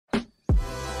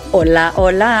Hola,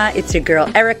 hola. It's your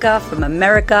girl Erica from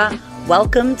America.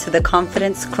 Welcome to the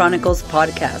Confidence Chronicles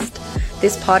podcast.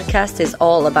 This podcast is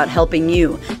all about helping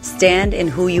you stand in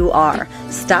who you are.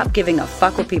 Stop giving a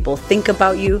fuck what people think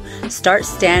about you. Start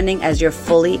standing as your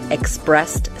fully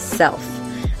expressed self.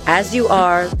 As you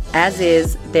are, as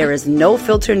is, there is no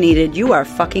filter needed. You are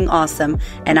fucking awesome,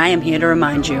 and I am here to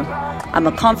remind you. I'm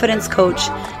a confidence coach,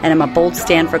 and I'm a bold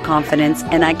stand for confidence,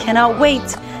 and I cannot wait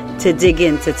to dig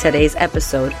into today's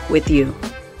episode with you.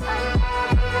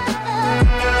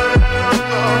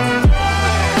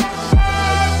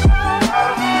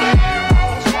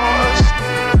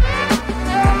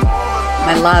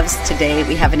 My loves, today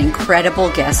we have an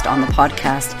incredible guest on the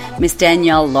podcast, Miss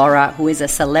Danielle Laura, who is a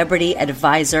celebrity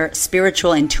advisor,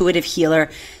 spiritual intuitive healer,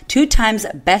 2 times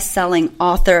best-selling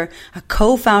author, a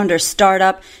co-founder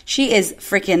startup. She is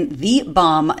freaking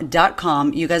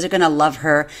thebomb.com. You guys are going to love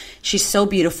her. She's so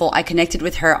beautiful. I connected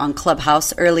with her on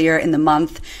Clubhouse earlier in the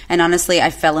month, and honestly,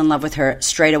 I fell in love with her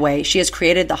straight away. She has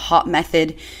created the HOT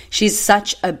method. She's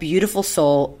such a beautiful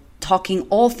soul, talking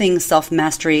all things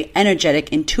self-mastery,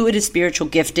 energetic, intuitive spiritual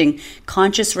gifting,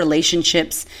 conscious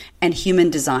relationships, and human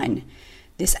design.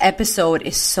 This episode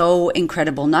is so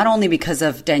incredible, not only because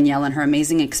of Danielle and her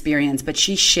amazing experience, but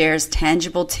she shares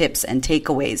tangible tips and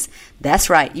takeaways. That's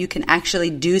right, you can actually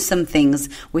do some things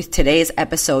with today's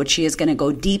episode. She is going to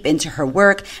go deep into her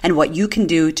work and what you can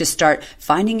do to start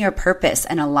finding your purpose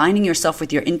and aligning yourself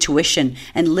with your intuition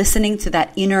and listening to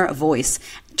that inner voice,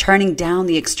 turning down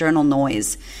the external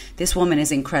noise. This woman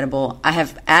is incredible. I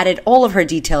have added all of her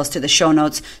details to the show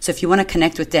notes, so if you want to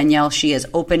connect with Danielle, she is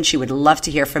open. She would love to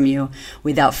hear from you.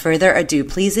 Without further ado,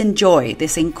 please enjoy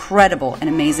this incredible and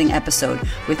amazing episode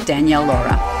with Danielle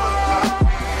Laura.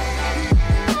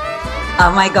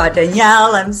 Oh my God,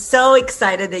 Danielle, I'm so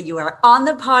excited that you are on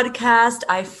the podcast.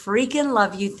 I freaking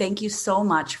love you. Thank you so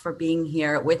much for being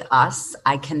here with us.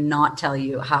 I cannot tell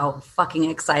you how fucking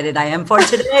excited I am for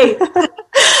today.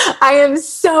 I am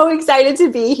so excited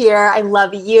to be here. I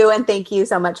love you, and thank you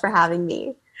so much for having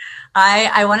me.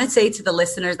 I want to say to the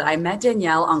listeners that I met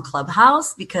Danielle on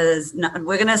Clubhouse, because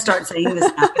we're going to start saying this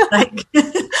now. It's like,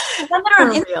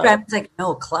 on Instagram, it's like,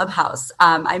 no, Clubhouse.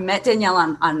 I met Danielle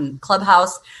on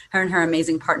Clubhouse, her and her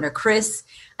amazing partner, Chris.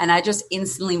 And I just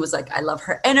instantly was like, I love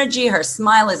her energy. Her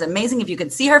smile is amazing. If you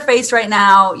could see her face right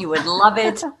now, you would love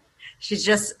it. She's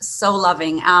just so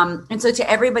loving. And so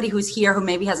to everybody who's here who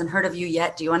maybe hasn't heard of you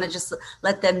yet, do you want to just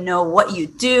let them know what you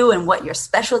do and what your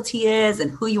specialty is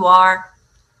and who you are?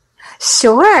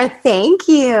 Sure. Thank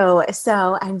you.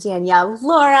 So I'm Danielle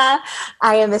Laura.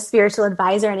 I am a spiritual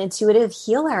advisor and intuitive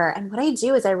healer. And what I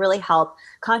do is I really help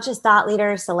conscious thought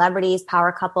leaders, celebrities,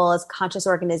 power couples, conscious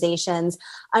organizations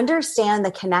understand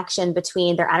the connection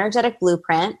between their energetic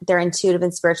blueprint, their intuitive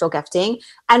and spiritual gifting,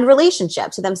 and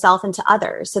relationship to themselves and to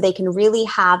others, so they can really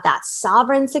have that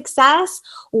sovereign success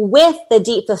with the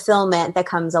deep fulfillment that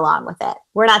comes along with it.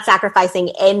 We're not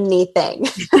sacrificing anything.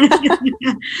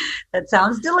 That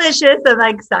sounds delicious. And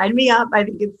like, sign me up. I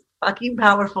think it's fucking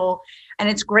powerful. And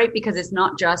it's great because it's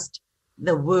not just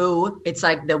the woo. It's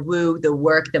like the woo, the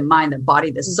work, the mind, the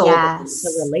body, the soul, yes.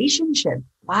 The relationship.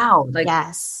 Wow. Like,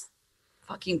 yes.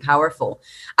 Fucking powerful.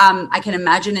 I can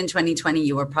imagine in 2020,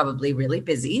 you were probably really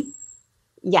busy.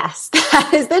 Yes, that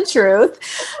is the truth,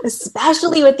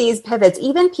 especially with these pivots.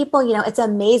 Even people, it's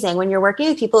amazing when you're working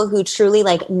with people who truly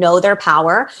like know their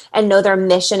power and know their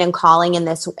mission and calling in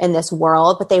this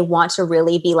world, but they want to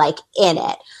really be like in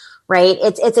it. Right?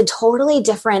 It's a totally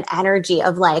different energy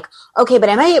of like, okay, but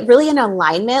am I really in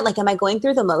alignment? Like, am I going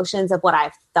through the motions of what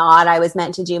I've thought I was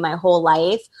meant to do my whole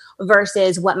life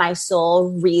versus what my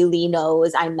soul really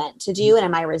knows I'm meant to do? And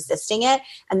am I resisting it?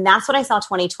 And that's what I saw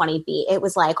 2020 be. It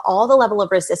was like all the level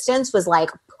of resistance was like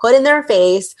put in their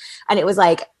face. And it was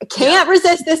like, can't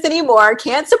resist this anymore.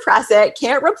 Can't suppress it.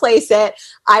 Can't replace it.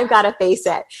 I've got to face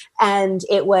it. And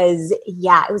it was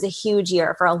a huge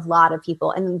year for a lot of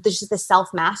people. And there's just the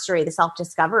self-mastery, the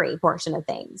self-discovery portion of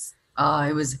things. Oh,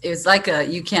 it was like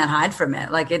you can't hide from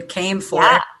it. Like, it came for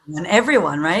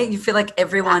everyone, right? You feel like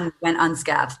everyone went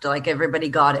unscathed, like everybody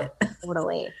got it.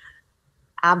 Totally.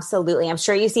 Absolutely. I'm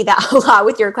sure you see that a lot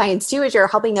with your clients too, as you're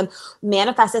helping them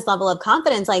manifest this level of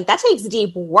confidence. Like, that takes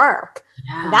deep work.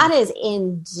 Yeah. That is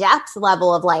in-depth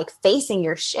level of like facing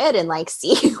your shit and like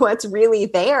seeing what's really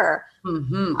there.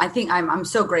 Mm-hmm. I think I'm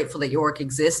so grateful that your work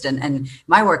exists and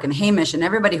my work and Hamish and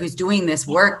everybody who's doing this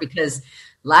work, because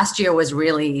last year was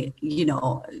really,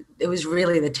 it was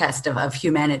really the test of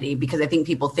humanity, because I think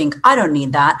people think, I don't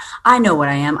need that. I know what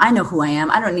I am. I know who I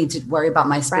am. I don't need to worry about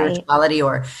my spirituality. Right.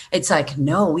 Or it's like,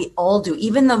 no, we all do.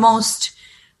 Even the most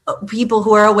people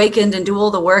who are awakened and do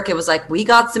all the work, it was like, we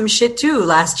got some shit too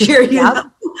last year. You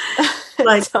know?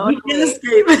 Like Totally. we can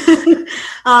escape.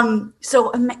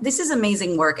 This is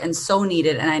amazing work and so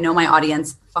needed. And I know my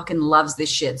audience fucking loves this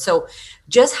shit. So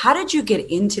just how did you get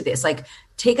into this? Like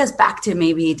take us back to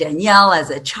maybe Danielle as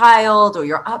a child or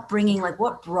your upbringing. Like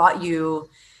what brought you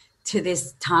to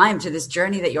this time, to this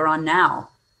journey that you're on now?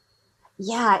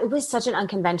 Yeah, it was such an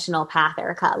unconventional path,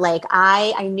 Erica. Like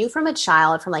I knew from a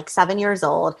child, from like 7 years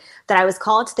old, that I was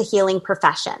called to the healing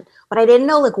profession, but I didn't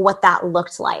know like what that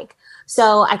looked like.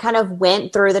 So I kind of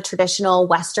went through the traditional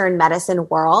Western medicine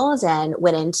world and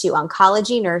went into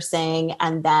oncology nursing,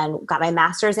 and then got my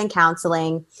master's in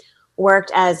counseling,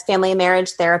 worked as family and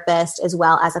marriage therapist as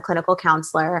well as a clinical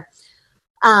counselor.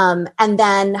 And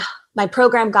then my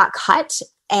program got cut,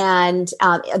 and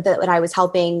that I was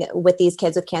helping with these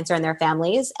kids with cancer and their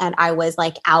families. And I was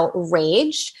like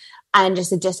outraged and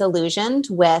just disillusioned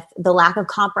with the lack of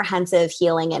comprehensive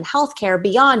healing in healthcare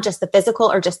beyond just the physical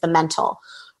or just the mental.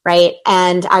 Right.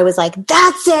 And I was like,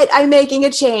 that's it. I'm making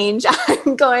a change.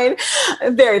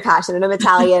 I'm very passionate. I'm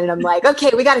Italian. And I'm like,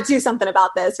 okay, we got to do something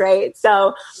about this. Right.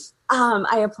 So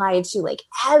I applied to like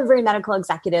every medical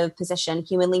executive position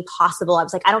humanly possible. I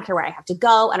was like, I don't care where I have to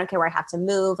go. I don't care where I have to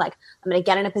move. Like I'm going to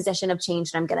get in a position of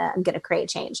change, and I'm going to create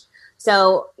change.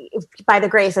 So by the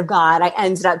grace of God, I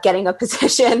ended up getting a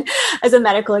position as a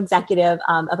medical executive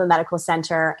of a medical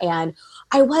center. And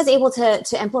I was able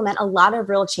to implement a lot of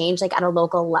real change, like at a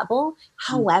local level.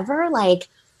 However, like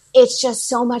it's just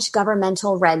so much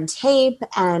governmental red tape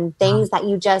and things that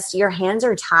your hands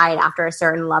are tied after a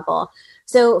certain level.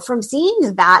 So from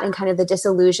seeing that and kind of the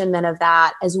disillusionment of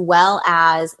that, as well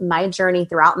as my journey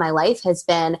throughout my life has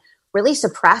been really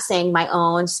suppressing my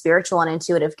own spiritual and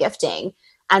intuitive gifting.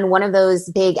 And one of those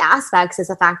big aspects is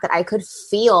the fact that I could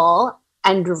feel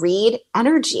and read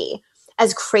energy,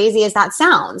 as crazy as that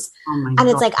sounds. Oh my and God.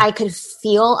 It's like I could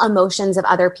feel emotions of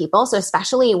other people. So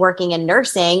especially working in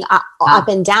nursing, up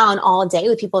and down all day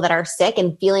with people that are sick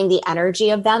and feeling the energy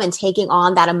of them and taking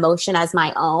on that emotion as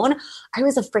my own, I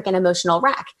was a freaking emotional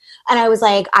wreck. And I was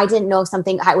like, I didn't know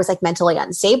something. I was like mentally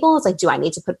unstable. It's like, do I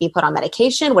need to be put on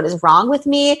medication? What is wrong with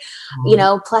me?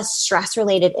 Plus stress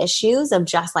related issues of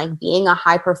just like being a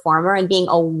high performer and being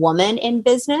a woman in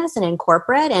business and in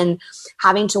corporate and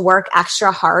having to work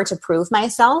extra hard to prove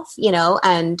myself,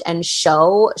 and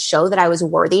show that I was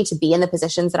worthy to be in the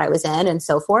positions that I was in and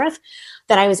so forth.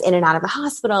 That I was in and out of the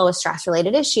hospital with stress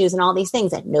related issues and all these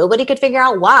things that nobody could figure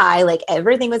out why. Like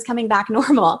everything was coming back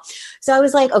normal. So I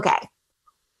was like, okay,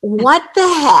 what the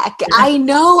heck? I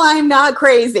know I'm not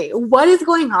crazy. What is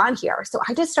going on here? So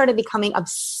I just started becoming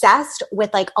obsessed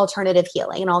with like alternative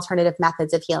healing and alternative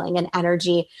methods of healing and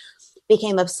energy,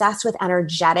 became obsessed with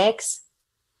energetics,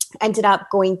 ended up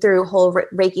going through whole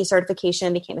Reiki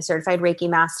certification, became a certified Reiki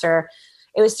master.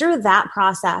 It was through that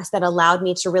process that allowed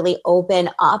me to really open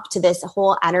up to this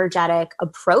whole energetic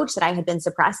approach that I had been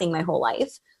suppressing my whole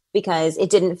life because it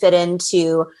didn't fit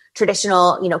into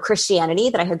traditional, Christianity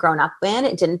that I had grown up in.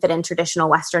 It didn't fit in traditional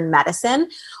Western medicine,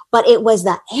 but it was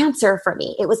the answer for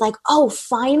me. It was like, oh,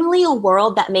 finally a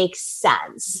world that makes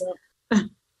sense.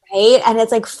 Right. And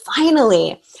it's like,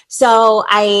 finally. So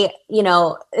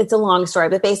it's a long story,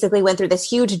 but basically went through this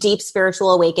huge, deep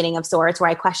spiritual awakening of sorts where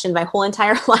I questioned my whole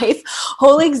entire life,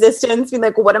 whole existence, being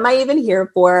like, what am I even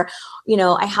here for?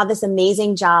 I had this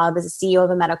amazing job as a CEO of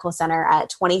a medical center at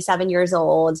 27 years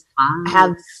old.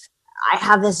 I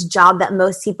have this job that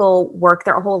most people work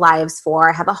their whole lives for.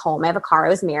 I have a home, I have a car, I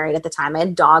was married at the time, I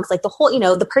had dogs, like the whole,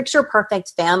 the picture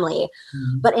perfect family.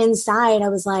 But inside I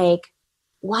was like,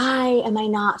 why am I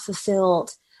not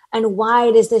fulfilled? And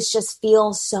why does this just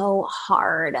feel so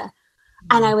hard?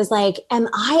 And I was like, am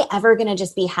I ever going to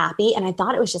just be happy? And I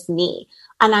thought it was just me.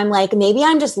 And I'm like, maybe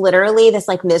I'm just literally this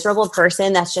like miserable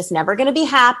person that's just never going to be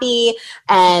happy.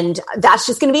 And that's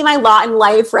just going to be my lot in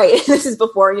life. Right. This is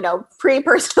before,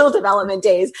 pre-personal development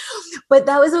days. But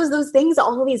that was those things,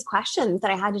 all of these questions that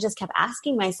I had to just kept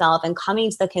asking myself and coming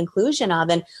to the conclusion of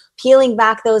and peeling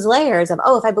back those layers of,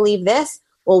 oh, if I believe this,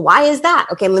 well, why is that?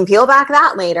 Okay, I'm going to peel back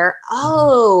that later.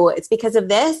 Oh, it's because of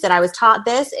this that I was taught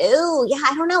this. Ew, yeah,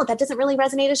 I don't know. That doesn't really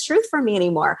resonate as truth for me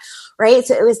anymore, right?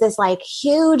 So it was this like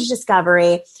huge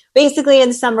discovery. Basically,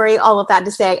 in summary, all of that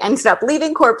to say, I ended up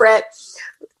leaving corporate,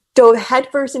 dove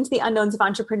headfirst into the unknowns of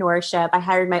entrepreneurship. I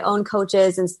hired my own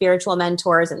coaches and spiritual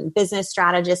mentors and business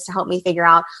strategists to help me figure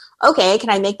out, okay, can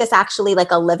I make this actually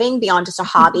like a living beyond just a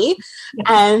hobby?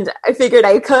 And I figured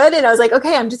I could. And I was like,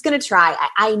 okay, I'm just going to try.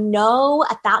 I know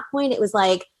at that point, it was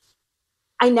like,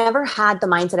 I never had the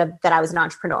mindset of that I was an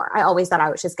entrepreneur. I always thought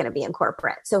I was just going to be in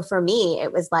corporate. So for me,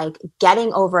 it was like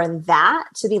getting over that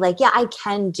to be like, yeah, I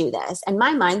can do this. And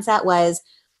my mindset was,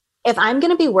 if I'm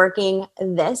going to be working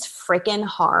this freaking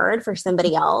hard for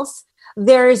somebody else,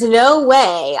 there's no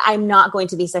way I'm not going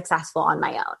to be successful on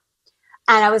my own.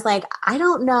 And I was like, I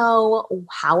don't know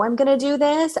how I'm going to do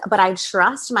this, but I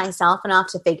trust myself enough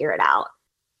to figure it out.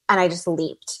 And I just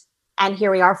leaped. And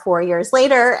here we are 4 years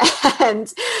later,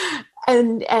 and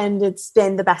it's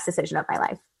been the best decision of my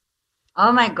life.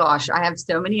 Oh my gosh, I have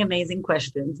so many amazing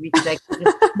questions because I can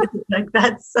just, like,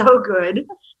 that's so good.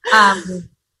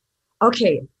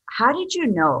 Okay, how did you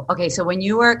know? Okay, so when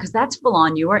you were, because that's full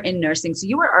on, you were in nursing, so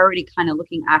you were already kind of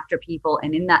looking after people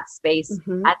and in that space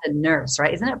as a nurse,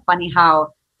 right? Isn't it funny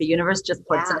how the universe just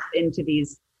puts us into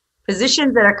these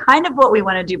positions that are kind of what we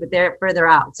want to do, but they're further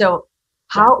out. So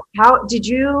how did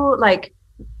you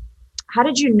how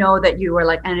did you know that you were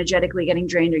like energetically getting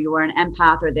drained, or you were an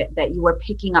empath, or that you were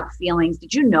picking up feelings?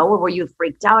 Did you know, or were you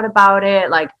freaked out about it?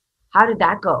 Like, how did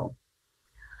that go?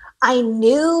 I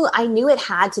knew it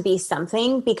had to be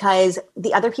something, because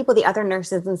the other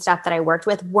nurses and stuff that I worked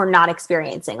with were not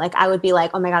experiencing. Like, I would be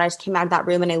like, oh my God, I just came out of that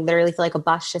room and I literally feel like a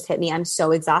bus just hit me. I'm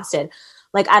so exhausted.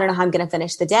 Like, I don't know how I'm going to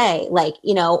finish the day. Like,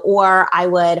 or I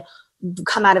would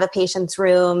come out of a patient's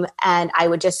room and I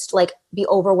would just like be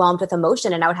overwhelmed with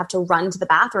emotion, and I would have to run to the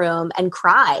bathroom and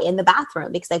cry in the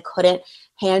bathroom because I couldn't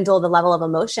handle the level of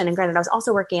emotion. And granted, I was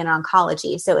also working in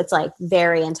oncology, so it's like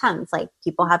very intense. Like,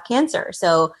 people have cancer,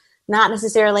 so not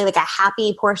necessarily like a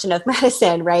happy portion of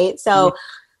medicine, right? So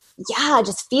yeah,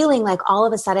 just feeling like all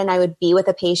of a sudden I would be with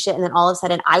a patient, and then all of a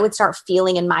sudden I would start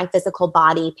feeling in my physical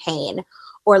body pain,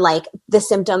 or like the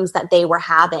symptoms that they were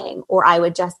having, or I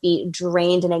would just be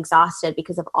drained and exhausted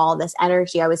because of all this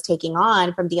energy I was taking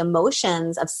on from the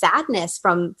emotions of sadness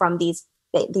from these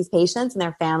patients and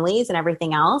their families and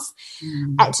everything else,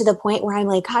 to the point where I'm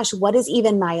like, gosh, what is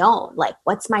even my own? Like,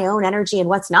 what's my own energy and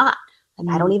what's not?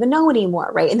 Like, I don't even know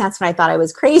anymore, right? And that's when I thought I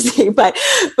was crazy. But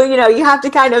you have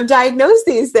to kind of diagnose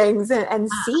these things and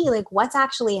see like what's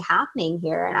actually happening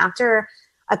here. And after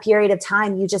a period of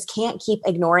time, you just can't keep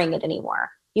ignoring it anymore.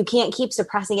 You can't keep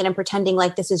suppressing it and pretending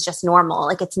like this is just normal.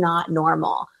 Like, it's not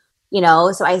normal,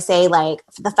 So I say, like,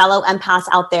 the fellow empaths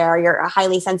out there, you're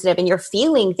highly sensitive and you're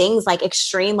feeling things like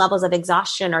extreme levels of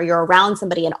exhaustion, or you're around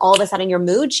somebody and all of a sudden your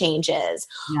mood changes,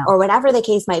 or whatever the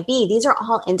case might be. These are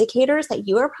all indicators that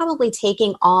you are probably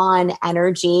taking on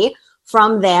energy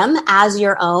from them as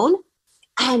your own.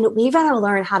 And we've got to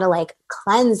learn how to like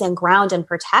cleanse and ground and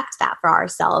protect that for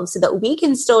ourselves, so that we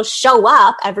can still show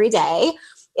up every day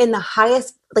in the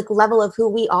highest like level of who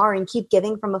we are and keep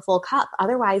giving from a full cup.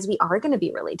 Otherwise, we are going to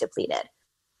be really depleted.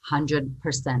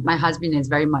 100%. My husband is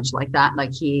very much like that.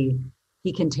 Like, he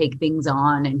can take things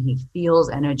on and he feels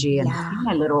energy. And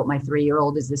my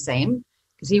 3-year-old is the same,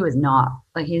 because he was not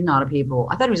like, he's not a people.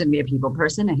 I thought he was going to be a people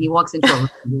person, and he walks into a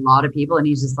lot of people and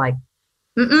he's just like,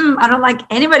 I don't like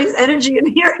anybody's energy in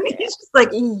here. And he's just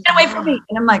like, get away from me.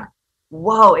 And I'm like,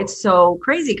 whoa, it's so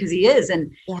crazy, because he is.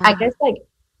 And I guess like,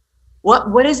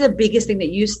 what is the biggest thing that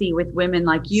you see with women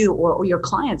like you, or your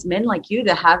clients, men like you,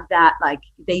 that have that, like,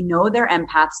 they know they're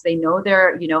empaths, they know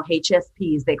they're,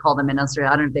 HSPs, they call them in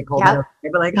Australia. I don't know if they call them,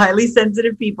 but like highly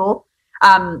sensitive people.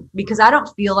 Because I don't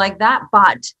feel like that,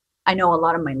 but I know a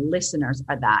lot of my listeners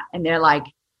are that. And they're like,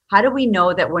 how do we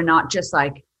know that we're not just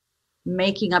like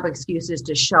making up excuses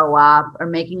to show up, or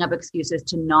making up excuses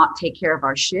to not take care of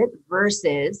our shit,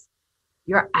 versus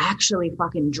you're actually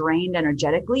fucking drained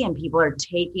energetically and people are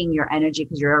taking your energy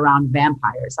because you're around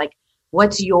vampires? Like,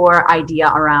 what's your idea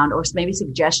around, or maybe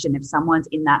suggestion if someone's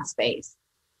in that space?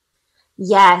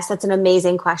 Yes, that's an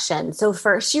amazing question. So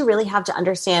first, you really have to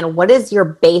understand, what is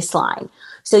your baseline?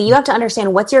 So you have to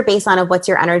understand what's your baseline of what's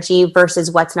your energy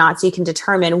versus what's not, so you can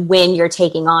determine when you're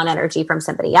taking on energy from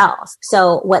somebody else.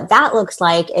 So what that looks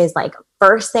like is like,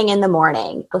 first thing in the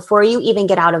morning, before you even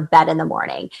get out of bed in the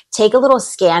morning, take a little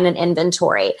scan and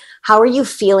inventory. How are you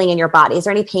feeling in your body? Is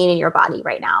there any pain in your body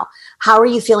right now? How are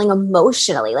you feeling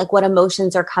emotionally? Like, what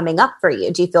emotions are coming up for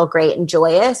you? Do you feel great and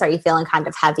joyous? Are you feeling kind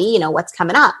of heavy? What's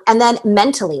coming up? And then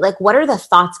mentally, like, what are the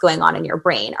thoughts going on in your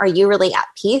brain? Are you really at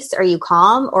peace? Are you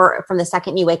calm? Or from the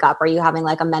second you wake up, are you having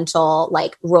like a mental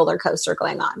like roller coaster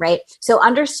going on, right? So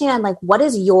understand like what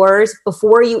is yours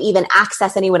before you even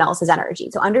access anyone else's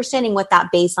energy. So understanding what that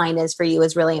baseline is for you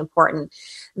is really important.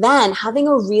 Then having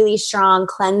a really strong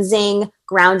cleansing,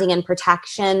 grounding, and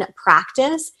protection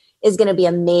practice is going to be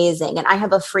amazing. And I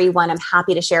have a free one I'm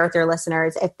happy to share with your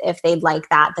listeners if they'd like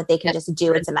that they can just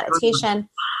do. It's a meditation.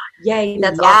 Yay.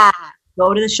 That's awesome.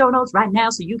 Go to the show notes right now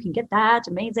so you can get that.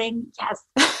 Amazing. Yes.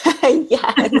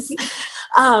 Yes.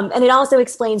 And it also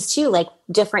explains too, like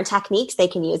different techniques they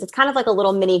can use. It's kind of like a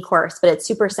little mini course, but it's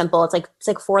super simple. It's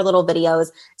like 4 little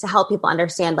videos to help people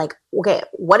understand, like, okay,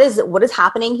 what is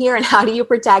happening here and how do you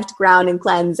protect, ground, and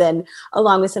cleanse, and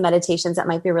along with some meditations that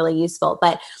might be really useful.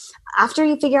 But after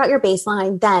you figure out your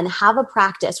baseline, then have a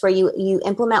practice where you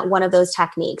implement one of those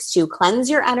techniques to cleanse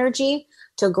your energy,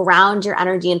 to ground your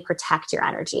energy, and protect your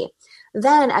energy.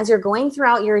 Then as you're going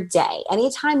throughout your day,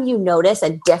 anytime you notice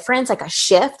a difference, like a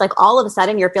shift, like all of a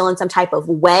sudden you're feeling some type of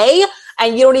way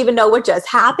and you don't even know what just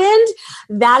happened,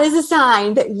 that is a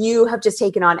sign that you have just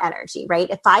taken on energy, right?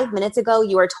 If 5 minutes ago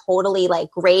you were totally like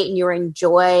great and you were in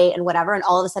joy and whatever, and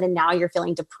all of a sudden now you're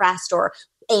feeling depressed or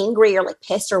angry or like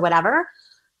pissed or whatever,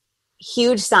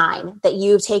 huge sign that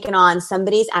you've taken on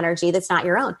somebody's energy that's not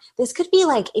your own. This could be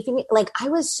like, if you like, I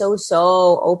was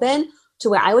so open to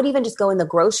where I would even just go in the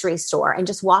grocery store, and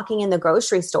just walking in the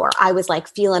grocery store, I was like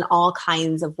feeling all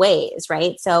kinds of ways,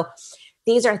 right? So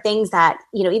these are things that,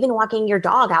 you know, even walking your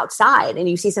dog outside and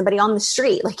you see somebody on the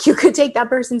street, like you could take that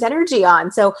person's energy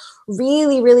on. So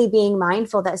really, really being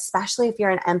mindful that, especially if you're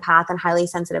an empath and highly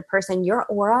sensitive person, your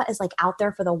aura is like out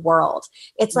there for the world.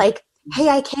 It's like, hey,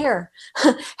 I care.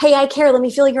 Hey, I care. Let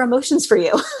me feel your emotions for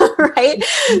you. Right.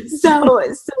 So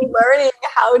learning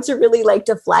how to really like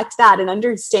deflect that and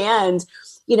understand,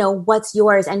 you know, what's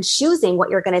yours, and choosing what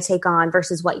you're going to take on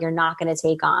versus what you're not going to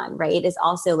take on, right, is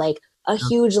also like a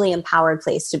hugely empowered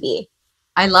place to be.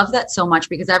 I love that so much,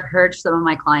 because I've heard some of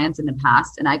my clients in the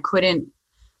past and I couldn't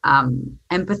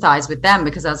empathize with them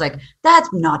because I was like,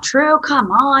 that's not true.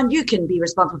 Come on, you can be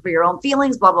responsible for your own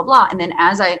feelings, blah, blah, blah. And then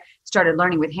as I started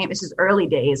learning with Hamish, this is early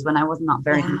days when I was not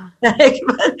very empathetic,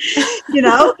 but you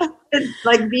know,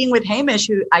 like being with Hamish,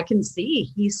 who I can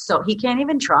see he can't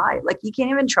even try. Like he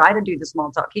can't even try to do the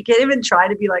small talk. He can't even try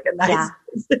to be like a nice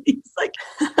person. He's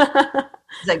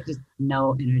like just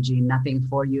no energy, nothing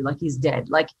for you. Like he's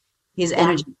dead. Like his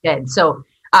energy is dead. So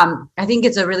I think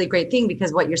it's a really great thing,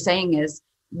 because what you're saying is,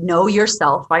 know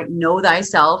yourself, right? Know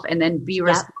thyself, and then be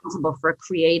responsible for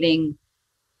creating,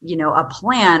 you know, a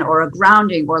plan or a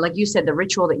grounding, or like you said, the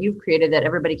ritual that you've created that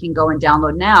everybody can go and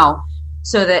download now,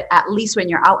 so that at least when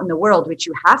you're out in the world, which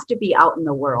you have to be out in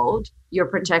the world, you're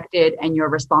protected and you're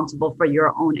responsible for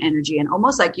your own energy, and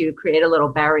almost like you create a little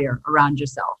barrier around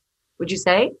yourself. Would you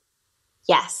say?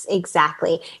 Yes,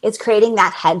 exactly. It's creating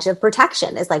that hedge of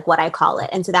protection is like what I call it.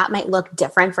 And so that might look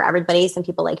different for everybody. Some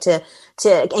people like to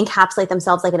encapsulate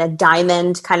themselves like in a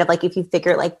diamond, kind of like if you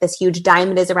figure like this huge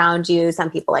diamond is around you. Some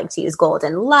people like to use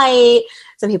golden light.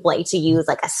 Some people like to use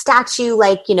like a statue,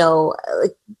 like, you know,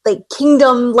 like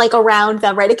kingdom, like around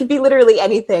them, right? It could be literally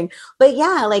anything. But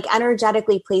yeah, like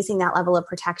energetically placing that level of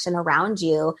protection around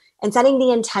you and setting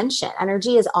the intention.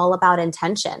 Energy is all about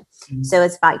intention. Mm-hmm. So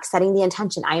it's like setting the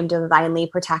intention. I am divinely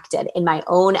protected in my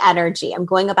own energy. I'm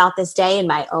going about this day in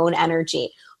my own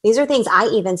energy. These are things I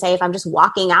even say if I'm just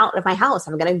walking out of my house,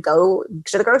 I'm going to go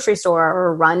to the grocery store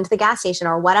or run to the gas station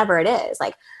or whatever it is.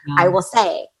 Like I will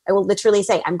literally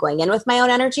say, I'm going in with my own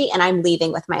energy and I'm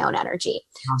leaving with my own energy.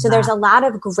 So there's a lot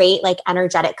of great like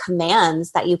energetic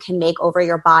commands that you can make over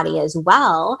your body as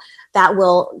well that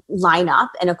will line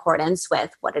up in accordance with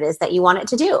what it is that you want it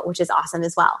to do, which is awesome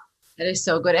as well. That is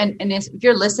so good. And if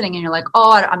you're listening and you're like,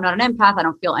 oh, I'm not an empath, I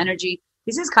don't feel energy.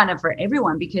 This is kind of for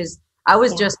everyone, because I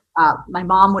was just, my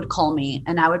mom would call me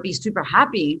and I would be super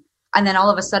happy. And then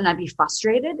all of a sudden I'd be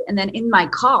frustrated. And then in my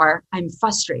car, I'm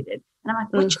frustrated. And I'm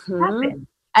like, what just happened?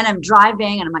 And I'm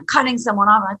driving and I'm like cutting someone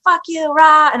off. I'm like, fuck you,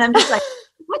 rah. And I'm just like,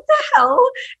 what the hell?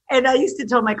 And I used to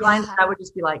tell my clients, I would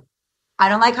just be like, I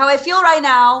don't like how I feel right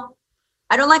now.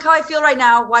 I don't like how I feel right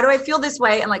now. Why do I feel this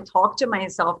way? And like talk to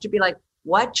myself to be like,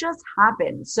 what just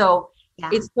happened? So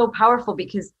it's so powerful,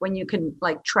 because when you can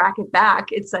like track it back,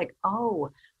 it's like, oh,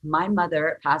 my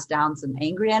mother passed down some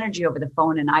angry energy over the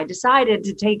phone and I decided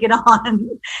to take it on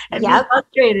and be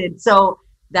frustrated. So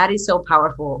that is so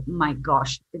powerful. My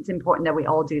gosh, it's important that we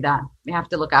all do that. We have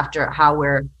to look after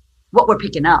what we're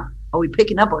picking up. Are we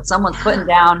picking up what someone's putting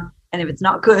down? And if it's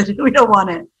not good, we don't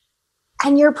want it.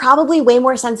 And you're probably way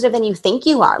more sensitive than you think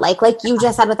you are. Like you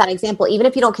just said with that example, even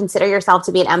if you don't consider yourself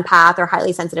to be an empath or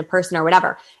highly sensitive person or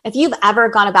whatever, if you've ever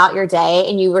gone about your day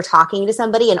and you were talking to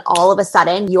somebody and all of a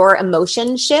sudden your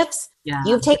emotion shifts,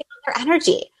 you've taken on their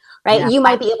energy, right? Yeah. You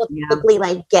might be able to quickly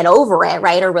like get over it,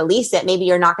 right? Or release it. Maybe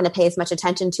you're not going to pay as much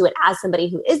attention to it as somebody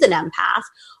who is an empath,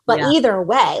 but either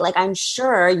way, like I'm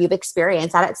sure you've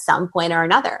experienced that at some point or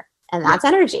another, and that's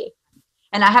energy.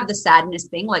 And I have the sadness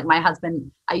thing. Like my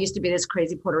husband, I used to be this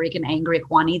crazy Puerto Rican angry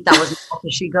Juanita. That was my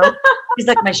Shigo. He's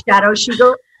like my shadow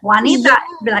Shigo. Juanita.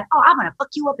 I'd be like, oh, I'm going to fuck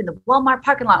you up in the Walmart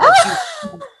parking lot.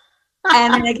 Like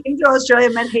And then I came to Australia,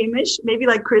 met Hamish, maybe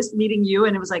like Chris meeting you,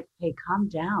 and it was like, hey, calm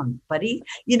down, buddy.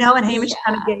 And Hamish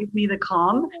kind of gave me the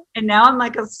calm. And now I'm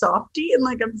like a softie, and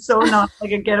like I'm so not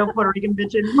like a ghetto Puerto Rican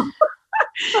bitch anymore.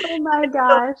 Oh my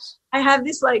gosh. So I have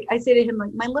this, like, I say to him,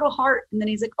 like, my little heart. And then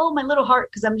he's like, oh, my little heart.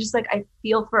 Because I'm just like, I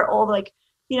feel for all like,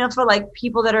 for like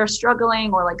people that are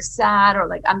struggling or like sad or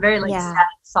like, I'm very like sad,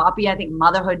 soppy. I think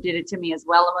motherhood did it to me as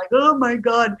well. I'm like, oh my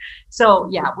God. So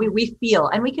yeah, we feel,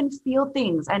 and we can feel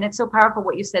things. And it's so powerful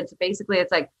what you said. So basically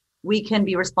it's like, we can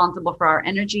be responsible for our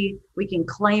energy. We can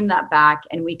claim that back,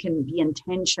 and we can be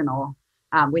intentional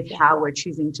with how we're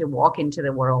choosing to walk into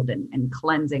the world and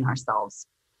cleansing ourselves.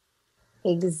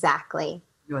 Exactly.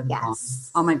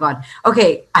 Yes. Oh my God.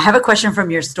 Okay. I have a question from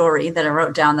your story that I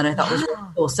wrote down that I thought was really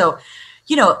cool. So,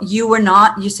 you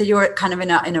said you were kind of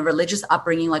in a religious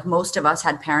upbringing. Like most of us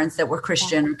had parents that were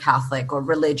Christian or Catholic or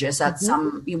religious at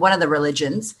one of the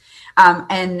religions.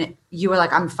 And you were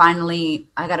like,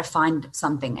 I got to find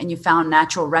something. And you found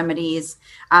natural remedies.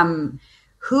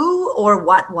 Who or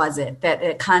what was it that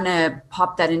it kind of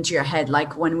popped that into your head?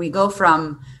 Like when we go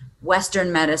from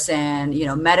Western medicine,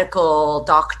 medical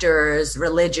doctors,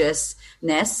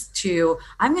 religiousness to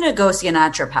I'm going to go see a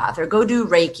naturopath or go do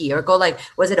Reiki or go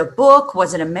was it a book?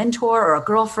 Was it a mentor or a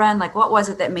girlfriend? Like, what was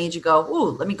it that made you go,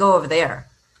 ooh, let me go over there?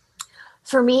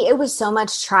 For me, it was so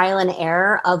much trial and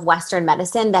error of Western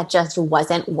medicine that just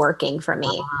wasn't working for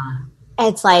me.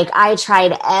 It's like I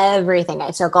tried everything. I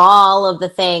took all of the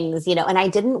things, and I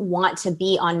didn't want to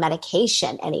be on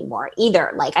medication anymore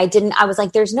either. I was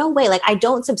like, there's no way, I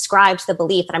don't subscribe to the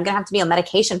belief that I'm going to have to be on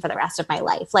medication for the rest of my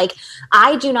life.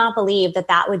 I do not believe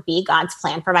that would be God's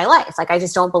plan for my life. I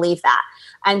just don't believe that.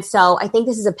 And so I think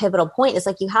this is a pivotal point. It's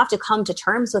you have to come to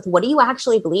terms with what do you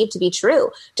actually believe to be true?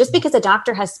 Just because a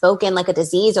doctor has spoken a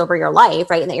disease over your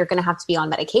life, right? And that you're going to have to be on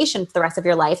medication for the rest of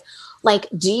your life.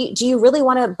 Do you really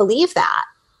want to believe that?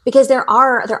 Because there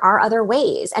are other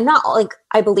ways, and not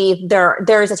I believe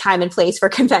there is a time and place for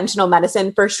conventional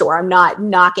medicine for sure. I'm not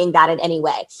knocking that in any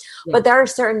way, but there are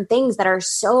certain things that are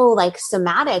so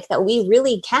somatic that we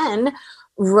really can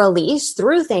release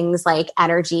through things like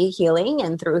energy healing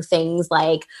and through things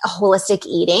like holistic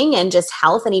eating and just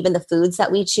health and even the foods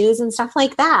that we choose and stuff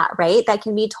like that, right? That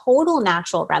can be total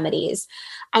natural remedies.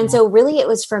 And so really it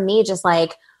was for me just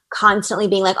constantly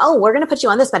being oh, we're going to put you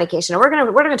on this medication, or we're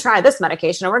going to try this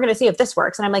medication, or we're going to see if this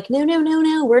works. And I'm like, no,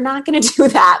 we're not going to do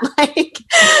that.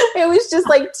 It was just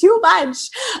too much.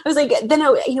 I was then,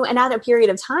 and at a period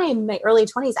of time, my early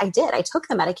 20s, I took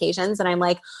the medications and I'm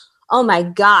like, oh my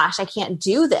gosh, I can't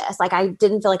do this. I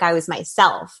didn't feel like I was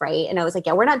myself. Right. And I was like,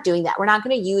 yeah, we're not doing that. We're not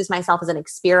going to use myself as an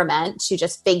experiment to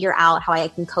just figure out how I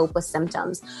can cope with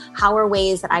symptoms. How are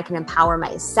ways that I can empower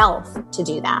myself to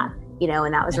do that?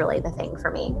 And that was really the thing for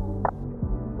me.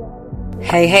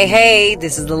 Hey,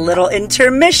 this is a little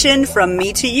intermission from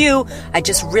me to you. I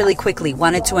just really quickly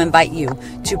wanted to invite you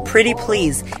to pretty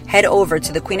please head over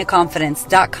to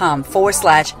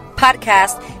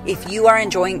thequeenofconfidence.com/podcast. If you are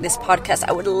enjoying this podcast,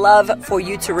 I would love for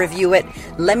you to review it.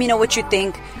 Let me know what you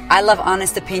think. I love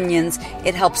honest opinions.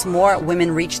 It helps more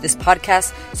women reach this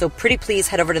podcast. So pretty please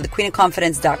head over to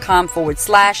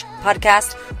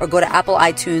thequeenofconfidence.com/podcast or go to Apple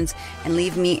iTunes and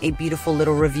leave me a beautiful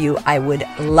little review. I would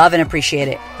love and appreciate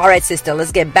it. All right, sister,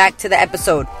 let's get back to the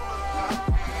episode.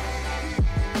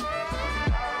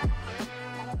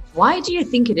 Why do you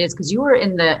think it is? Because you were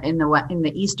in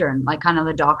the Eastern, kind of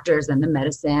the doctors and the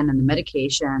medicine and the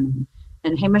medication.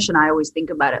 And Hamish and I always think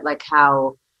about it,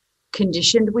 how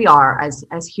conditioned we are as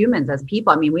humans, as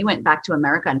people. I mean, we went back to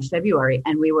America in February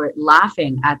and we were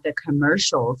laughing at the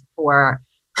commercials for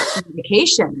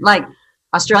medication.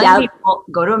 Australian people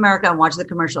go to America and watch the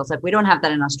commercials. We don't have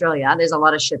that in Australia. There's a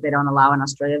lot of shit they don't allow in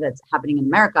Australia that's happening in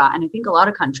America. And I think a lot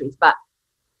of countries, but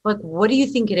what do you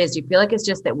think it is? Do you feel like it's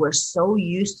just that we're so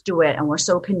used to it and we're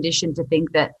so conditioned to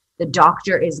think that the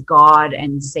doctor is God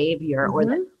and savior or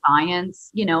that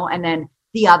science, and then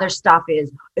the other stuff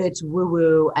it's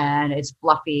woo-woo and it's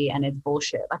fluffy and it's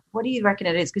bullshit. What do you reckon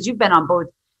it is? Because you've been on both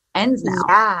ends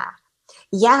now.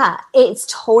 Yeah. It's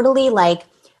totally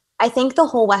I think the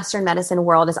whole Western medicine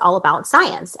world is all about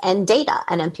science and data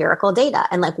and empirical data.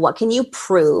 And what can you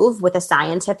prove with the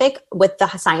scientific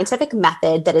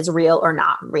method that is real or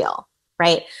not real?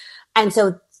 Right. And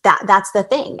so that's the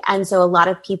thing. And so a lot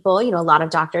of people, a lot of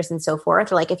doctors and so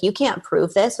forth are if you can't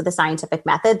prove this with a scientific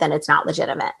method, then it's not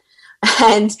legitimate.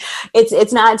 And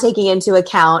it's not taking into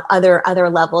account other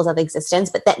levels of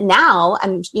existence, but that now,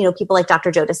 and people like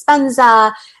Dr. Joe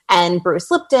Dispenza and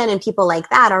Bruce Lipton and people like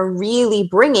that are really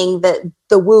bringing the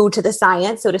woo to the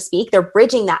science, so to speak. They're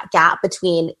bridging that gap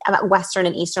between Western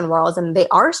and Eastern worlds, and they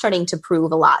are starting to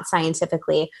prove a lot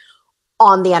scientifically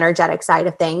on the energetic side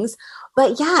of things.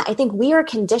 But yeah, I think we are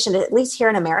conditioned, at least here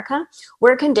in America,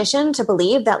 we're conditioned to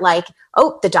believe that like,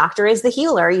 oh, the doctor is the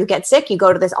healer. You get sick, you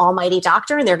go to this almighty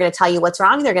doctor and they're going to tell you what's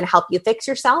wrong. They're going to help you fix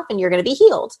yourself and you're going to be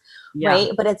healed. Yeah.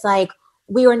 Right. But it's like,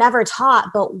 we were never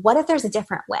taught, but what if there's a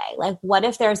different way? Like, what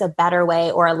if there's a better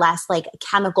way or a less like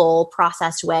chemical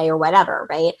processed way or whatever,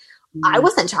 right? I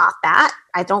wasn't taught that.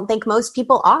 I don't think most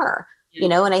people are, you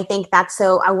know, and I think that's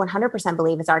so I 100%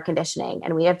 believe it's our conditioning,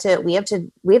 and we have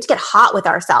to get hot with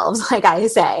ourselves, like I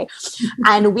say,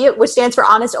 and which stands for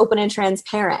honest, open, and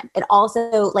transparent. It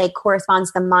also like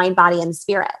corresponds to the mind, body, and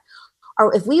spirit.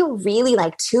 Or if we really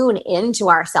like tune into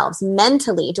ourselves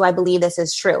mentally, do I believe this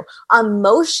is true?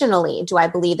 Emotionally, do I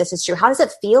believe this is true? How does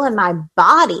it feel in my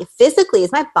body? Physically,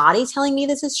 is my body telling me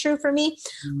this is true for me?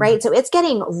 Right? So it's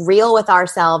getting real with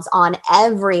ourselves on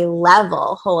every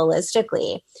level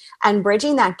holistically and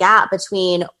bridging that gap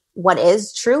between what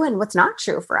is true and what's not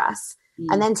true for us.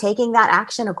 And then taking that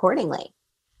action accordingly.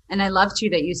 And I love too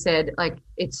that you said like,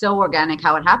 it's so organic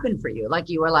how it happened for you. Like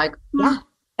you were like, yeah,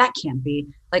 that can't be,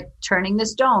 like turning the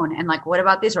stone and like, what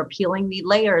about this? Or peeling the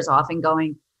layers off and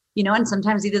going, you know, and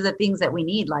sometimes these are the things that we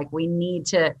need. Like we need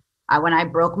to, when I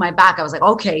broke my back, I was like,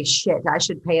 okay, shit, I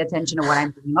should pay attention to what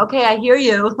I'm doing. Okay, I hear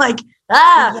you. Like,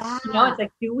 you know, it's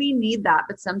like, do we need that?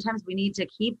 But sometimes we need to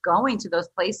keep going to those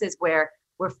places where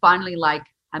we're finally like,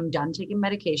 I'm done taking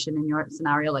medication in your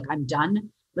scenario. Like I'm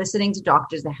done listening to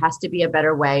doctors. There has to be a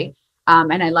better way.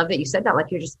 And I love that you said that,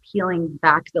 like, you're just peeling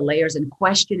back the layers and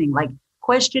questioning, like,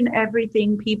 question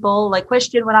everything, people, like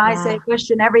question what I say,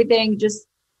 question everything, just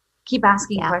keep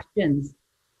asking questions.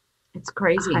 It's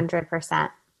crazy. 100%.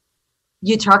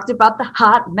 You talked about the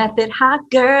hot method, hot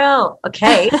girl.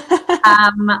 Okay.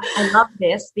 I love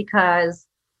this because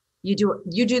you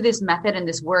do this method and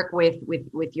this work with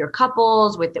your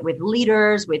couples, with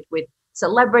leaders, with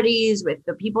celebrities, with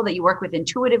the people that you work with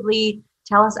intuitively.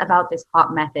 Tell us about this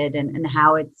hot method and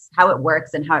how it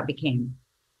works and how it became.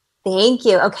 Thank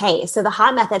you. Okay. So the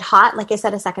HOT method, HOT, like I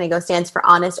said a second ago, stands for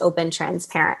honest, open,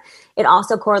 transparent. It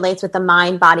also correlates with the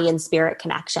mind, body, and spirit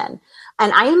connection.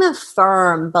 And I am a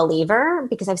firm believer,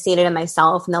 because I've seen it in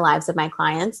myself and the lives of my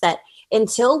clients, that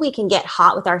until we can get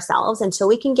hot with ourselves, until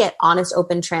we can get honest,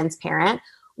 open, transparent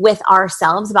with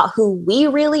ourselves about who we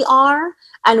really are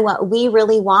and what we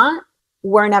really want,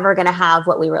 we're never going to have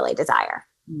what we really desire.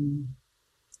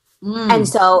 And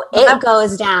so it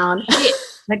goes down.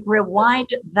 Like rewind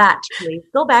that, please.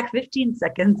 Go back 15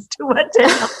 seconds to what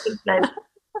Danielle said.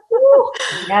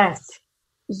 Yes.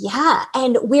 Yeah.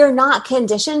 And we're not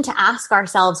conditioned to ask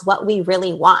ourselves what we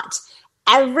really want.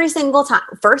 Every single time.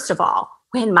 First of all,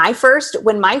 when my first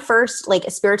like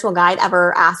a spiritual guide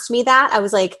ever asked me that, I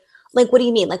was like, what do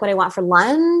you mean? Like what I want for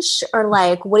lunch? Or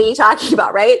like, what are you talking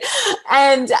about? Right.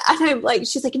 And I'm like,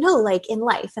 she's like, no, like in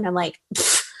life. And I'm like,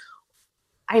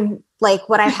 I'm like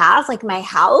what I have, like my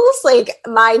house, like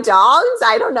my dogs.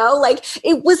 I don't know. Like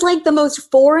it was like the most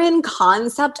foreign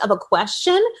concept of a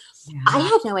question. Yeah. I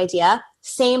had no idea.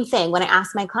 Same thing when I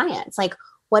asked my clients, like,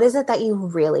 what is it that you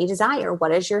really desire?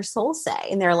 What does your soul say?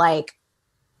 And they're like,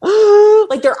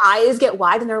 like their eyes get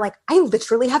wide and they're like, I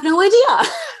literally have no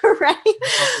idea.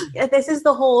 Right. This is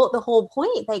the whole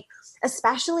point. Like,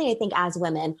 especially I think as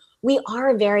women, we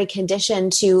are very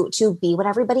conditioned to be what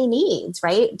everybody needs,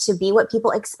 right? To be what people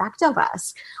expect of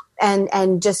us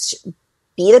and just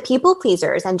be the people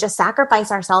pleasers and just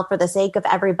sacrifice ourselves for the sake of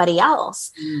everybody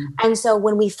else. And so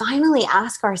when we finally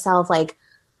ask ourselves like,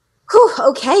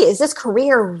 okay, is this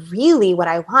career really what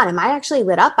I want? Am I actually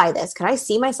lit up by this? Could I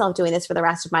see myself doing this for the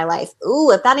rest of my life?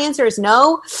 Ooh, if that answer is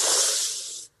no,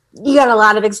 you got a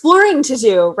lot of exploring to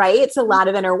do, right? It's a lot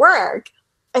of inner work.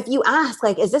 If you ask,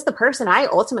 like, is this the person I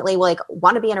ultimately like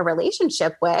want to be in a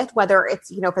relationship with, whether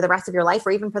it's, you know, for the rest of your life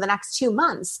or even for the next 2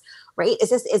 months, right? Is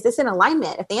this in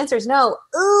alignment? If the answer is no,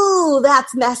 ooh,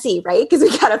 that's messy, right? Because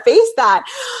we got to face that.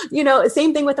 You know,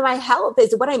 same thing with my health,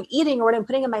 is what I'm eating or what I'm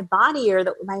putting in my body or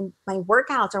my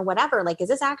workouts or whatever. Like, is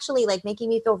this actually like making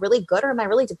me feel really good or am I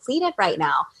really depleted right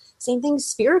now? Same thing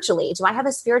spiritually. Do I have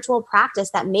a spiritual practice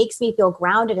that makes me feel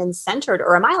grounded and centered,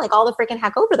 or am I like all the freaking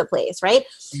heck over the place, right?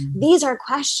 These are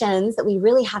questions that we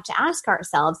really have to ask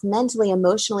ourselves mentally,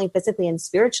 emotionally, physically, and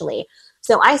spiritually.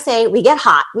 So I say we get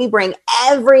hot. We bring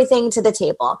everything to the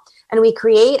table and I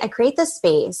create this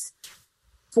space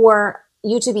for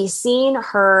you to be seen,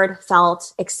 heard,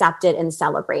 felt, accepted, and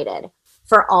celebrated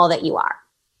for all that you are.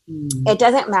 It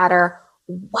doesn't matter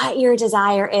what your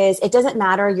desire is. It doesn't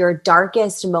matter your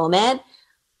darkest moment.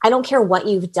 I don't care what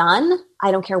you've done.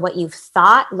 I don't care what you've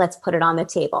thought. Let's put it on the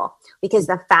table, because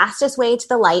the fastest way to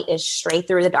the light is straight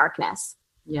through the darkness.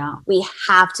 Yeah. We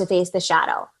have to face the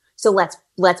shadow. So let's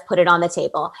let's put it on the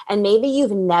table. And maybe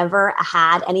you've never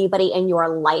had anybody in your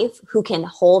life who can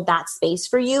hold that space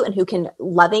for you and who can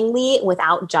lovingly,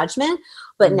 without judgment,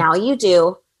 but now you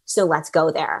do. So let's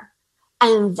go there.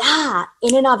 And that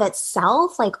in and of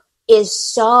itself, like, is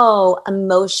so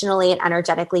emotionally and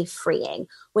energetically freeing.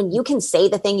 When you can say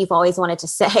the thing you've always wanted to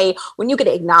say, when you can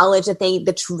acknowledge the thing,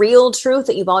 the real truth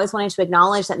that you've always wanted to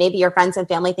acknowledge that maybe your friends and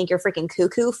family think you're freaking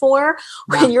cuckoo for,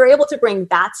 when you're able to bring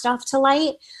that stuff to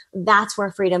light, that's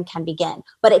where freedom can begin.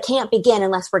 But it can't begin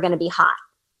unless we're going to be hot.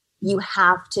 You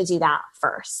have to do that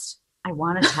first. I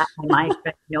want to tap my mic,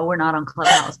 but no, we're not on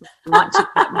Clubhouse. I want to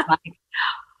tap my mic.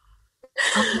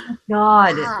 Oh my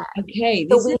God. Yeah. Okay.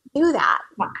 So we do that.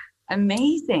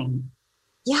 Amazing.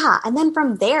 Yeah. And then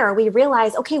from there, we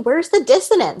realize, okay, where's the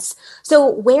dissonance? So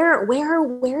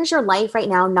where's your life right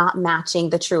now not matching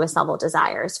the truest level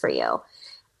desires for you?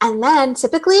 And then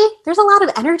typically there's a lot of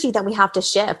energy that we have to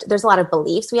shift. There's a lot of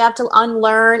beliefs we have to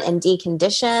unlearn and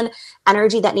decondition,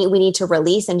 energy that we need to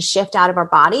release and shift out of our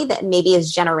body that maybe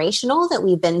is generational, that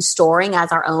we've been storing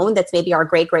as our own. That's maybe our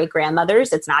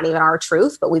great-great-grandmothers. It's not even our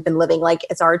truth, but we've been living like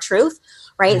it's our truth,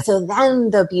 right? Yeah. So then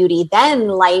the beauty, then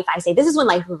life, I say this is when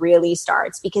life really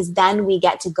starts, because then we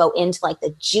get to go into like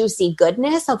the juicy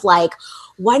goodness of like,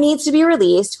 what needs to be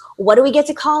released? What do we get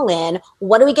to call in?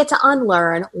 What do we get to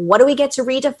unlearn? What do we get to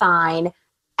redefine?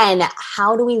 And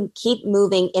how do we keep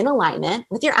moving in alignment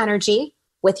with your energy,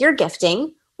 with your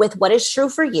gifting, with what is true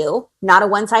for you? Not a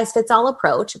one-size-fits-all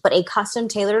approach, but a custom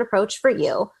tailored approach for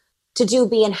you to do,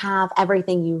 be, and have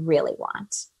everything you really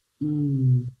want.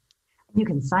 You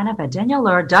can sign up at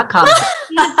daniellelaura.com.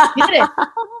 Get it.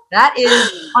 That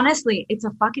is, honestly, it's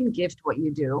a fucking gift what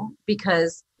you do,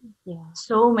 because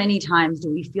so many times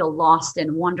do we feel lost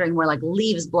and wondering, we're like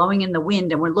leaves blowing in the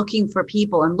wind, and we're looking for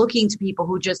people and looking to people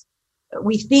who just,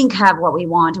 we think have what we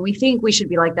want, and we think we should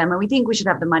be like them, and we think we should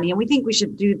have the money, and we think we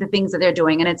should do the things that they're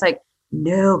doing. And it's like,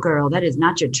 no, girl, that is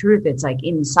not your truth. It's like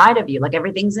inside of you, like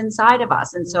everything's inside of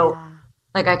us. And so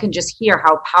like, I can just hear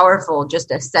how powerful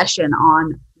just a session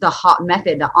on the hot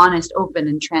method, the honest, open,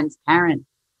 and transparent,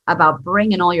 about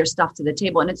bringing all your stuff to the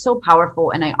table. And it's so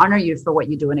powerful. And I honor you for what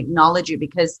you do and acknowledge you,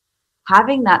 because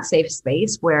having that safe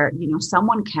space where, you know,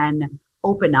 someone can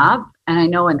open up. And I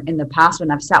know in the past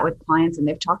when I've sat with clients and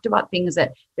they've talked about things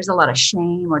that there's a lot of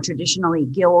shame or traditionally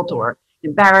guilt or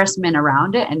embarrassment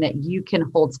around it, and that you can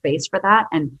hold space for that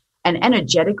and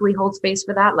energetically hold space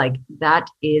for that, like that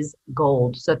is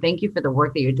gold. So thank you for the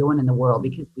work that you're doing in the world,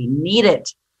 because we need it.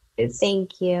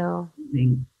 Thank you.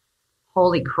 Amazing.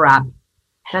 Holy crap.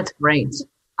 That's great.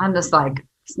 I'm just like,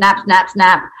 snap, snap,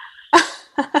 snap.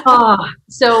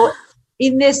 So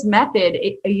in this method,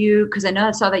 because I know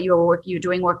I saw that you're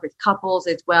doing work with couples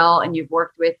as well, and you've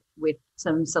worked with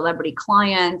some celebrity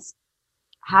clients.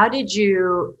 How did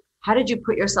you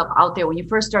put yourself out there when you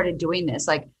first started doing this?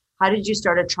 Like, how did you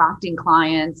start attracting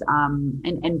clients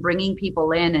and bringing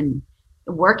people in and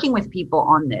working with people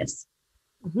on this?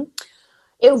 Mm-hmm.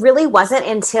 It really wasn't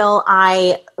until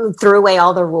I threw away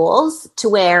all the rules to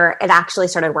where it actually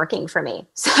started working for me.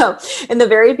 So in the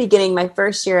very beginning, my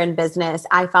first year in business,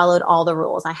 I followed all the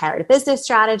rules. I hired a business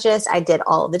strategist. I did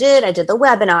I did the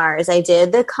webinars. I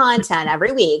did the content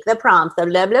every week, the prompts, the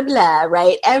blah, blah, blah,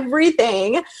 right?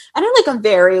 Everything. And I'm like a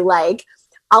very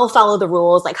I'll follow the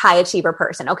rules, like high achiever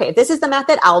person. Okay, if this is the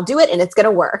method, I'll do it and it's going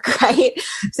to work, right?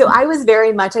 So I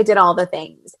did all the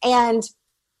things. And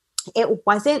it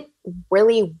wasn't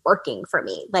really working for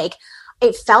me. Like,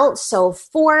 it felt so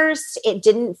forced. It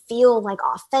didn't feel like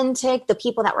authentic. The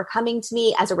people that were coming to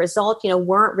me as a result,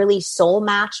 weren't really soul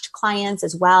matched clients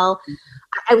as well.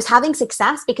 I was having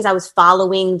success because I was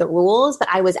following the rules, but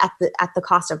I was at the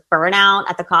cost of burnout,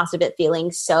 at the cost of it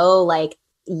feeling so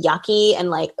yucky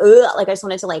and I just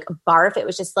wanted to barf. It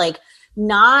was just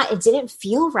it didn't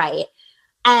feel right.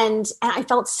 And I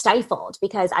felt stifled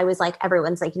because I was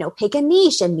everyone's pick a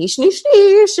niche and niche,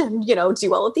 and,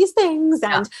 do all of these things.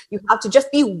 And you have to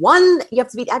just be you have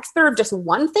to be the expert of just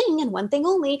one thing and one thing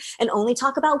only, and only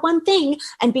talk about one thing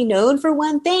and be known for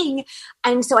one thing.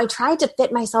 And so I tried to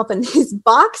fit myself in these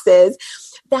boxes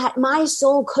that my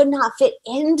soul could not fit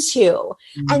into.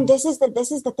 Mm-hmm. And this is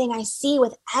the thing I see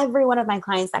with every one of my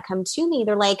clients that come to me.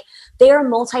 They are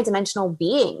multidimensional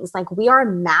beings. We are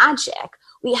magic.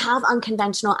 We have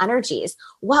unconventional energies.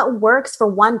 What works for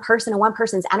one person and one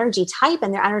person's energy type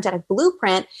and their energetic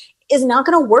blueprint is not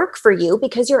going to work for you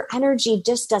because your energy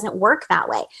just doesn't work that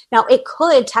way. Now, it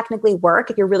could technically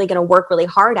work if you're really going to work really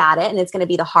hard at it, and it's going to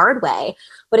be the hard way.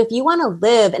 But if you want to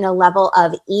live in a level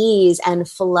of ease and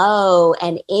flow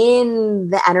and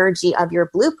in the energy of your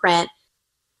blueprint,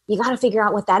 you got to figure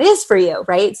out what that is for you,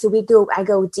 right? So I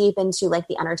go deep into like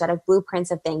the energetic blueprints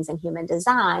of things and human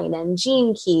design and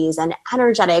gene keys and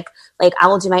energetic, like I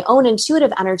will do my own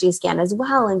intuitive energy scan as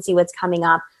well and see what's coming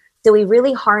up. So we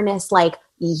really harness like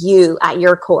you at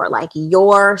your core, like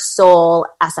your soul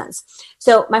essence.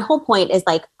 So my whole point is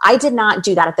like, I did not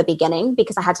do that at the beginning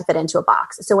because I had to fit into a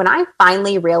box. So when I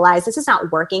finally realized this is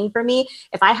not working for me,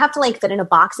 if I have to like fit in a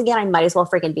box again, I might as well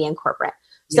freaking be in corporate.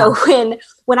 So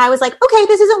when I was like, okay,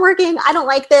 this isn't working, I don't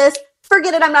like this,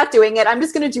 forget it, I'm not doing it, I'm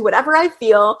just going to do whatever I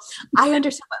feel. I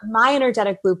understood what my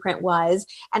energetic blueprint was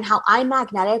and how I'm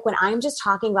magnetic when I'm just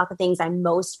talking about the things I'm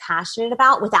most passionate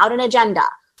about without an agenda,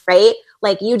 right?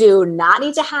 Like you do not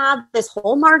need to have this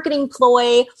whole marketing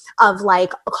ploy of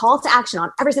like a call to action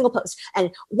on every single post. And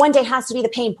one day has to be the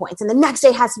pain points and the next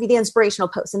day has to be the inspirational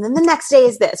post. And then the next day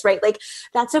is this, right? Like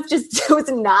that stuff just was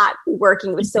not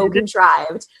working. It was so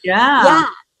contrived. Yeah.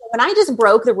 When I just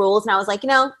broke the rules and I was like,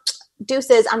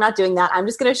 deuces, I'm not doing that. I'm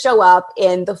just going to show up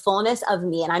in the fullness of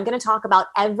me. And I'm going to talk about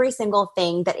every single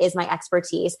thing that is my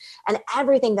expertise and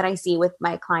everything that I see with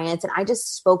my clients. And I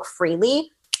just spoke freely.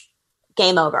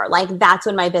 Game over. Like that's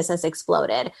when my business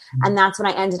exploded. And that's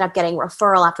when I ended up getting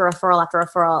referral after referral after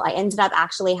referral. I ended up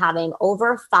actually having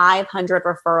over 500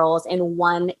 referrals in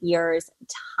 1 year's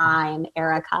time,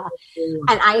 Erica.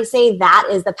 And I say that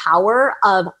is the power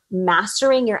of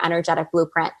mastering your energetic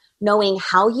blueprint, knowing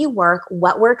how you work,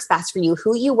 what works best for you,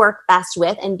 who you work best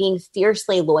with, and being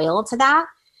fiercely loyal to that.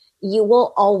 You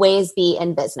will always be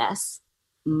in business.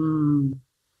 Oh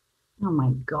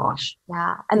my gosh.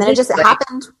 Yeah. And then it just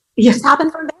happened. It just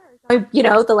happened from there.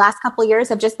 So, the last couple of years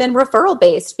have just been referral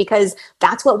based because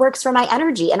that's what works for my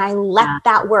energy. And I let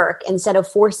that work instead of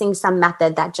forcing some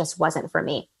method that just wasn't for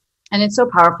me. And it's so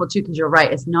powerful too, because you're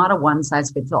right. It's not a one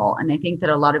size fits all. And I think that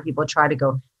a lot of people try to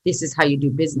go, this is how you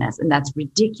do business. And that's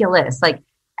ridiculous. Like,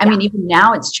 I mean, even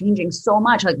now it's changing so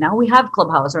much. Like now we have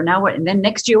Clubhouse and then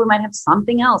next year we might have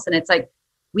something else. And it's like,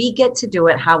 we get to do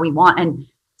it how we want. And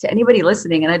to anybody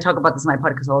listening, and I talk about this in my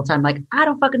podcast all the time, like, I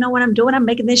don't fucking know what I'm doing. I'm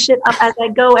making this shit up as I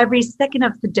go every second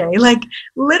of the day. Like,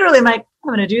 literally, I'm like, I'm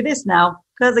going to do this now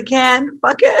because I can.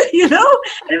 Fuck it,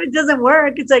 And if it doesn't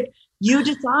work, it's like, you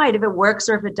decide if it works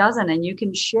or if it doesn't, and you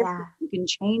can shift it, you can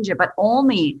change it, but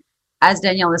only, as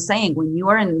Danielle is saying, when you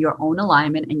are in your own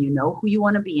alignment and you know who you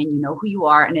want to be and you know who you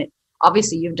are, and it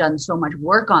obviously you've done so much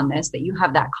work on this that you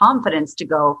have that confidence to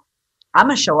go, I'm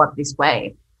going to show up this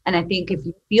way. And I think if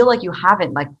you feel like you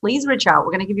haven't, like, please reach out.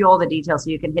 We're going to give you all the details so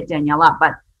you can hit Danielle up.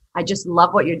 But I just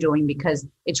love what you're doing because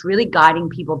it's really guiding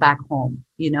people back home,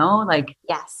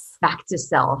 back to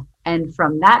self. And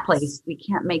from that place, we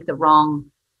can't make the wrong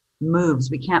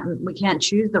moves. We can't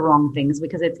choose the wrong things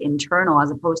because it's internal as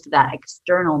opposed to that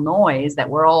external noise that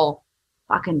we're all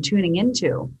fucking tuning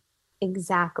into.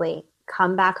 Exactly.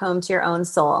 Come back home to your own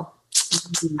soul.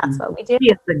 That's what we do. She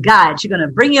is the guide. She's going to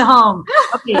bring you home.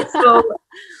 Okay, so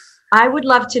I would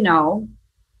love to know,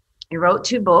 you wrote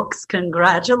 2 books.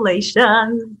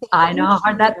 Congratulations. I know how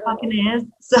hard that fucking is.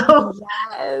 So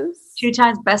 2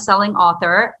 times best-selling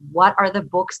author. What are the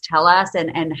books? Tell us.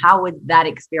 And how was that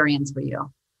experience for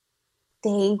you?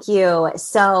 Thank you.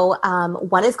 So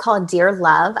one is called Dear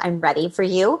Love, I'm Ready for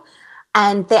You.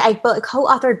 And I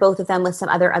co-authored both of them with some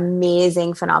other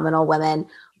amazing, phenomenal women.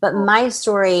 But my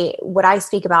story, what I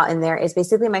speak about in there is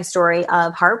basically my story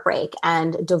of heartbreak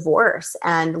and divorce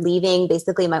and leaving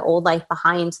basically my old life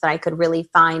behind so that I could really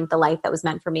find the life that was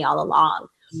meant for me all along.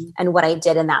 And what I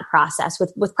did in that process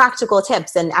with practical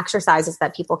tips and exercises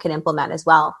that people can implement as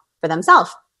well for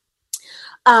themselves.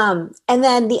 And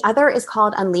then the other is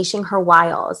called Unleashing Her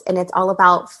Wiles. And it's all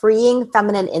about freeing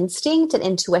feminine instinct and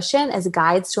intuition as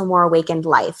guides to a more awakened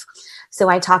life. So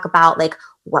I talk about like,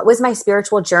 what was my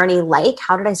spiritual journey like?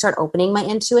 How did I start opening my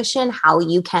intuition? How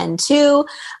you can too.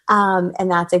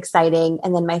 And that's exciting.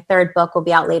 And then my third book will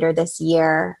be out later this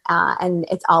year. And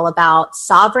it's all about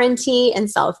sovereignty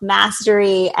and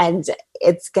self-mastery. And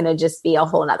it's going to just be a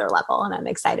whole nother level. And I'm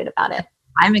excited about it.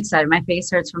 I'm excited. My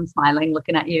face hurts from smiling,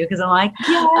 looking at you. Cause I'm like,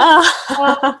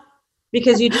 yeah.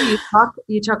 Because you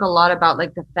talk a lot about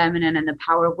like the feminine and the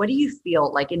power. What do you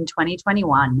feel like in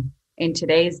 2021, in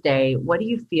today's day? What do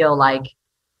you feel like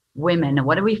women,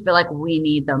 what do we feel like we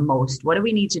need the most? What do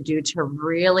we need to do to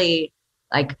really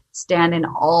like stand in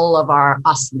all of our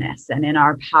usness and in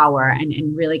our power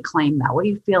and really claim that? What do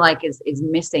you feel like is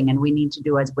missing and we need to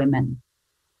do as women?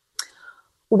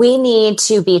 We need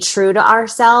to be true to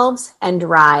ourselves and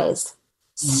rise.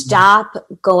 Stop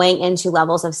going into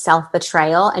levels of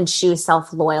self-betrayal and choose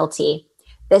self-loyalty.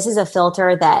 this is a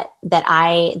filter that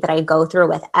I go through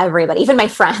with everybody, even my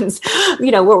friends.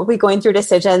 We'll be going through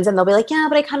decisions and they'll be like, yeah,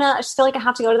 but I just feel like I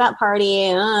have to go to that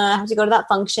party. I have to go to that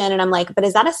function. And I'm like, but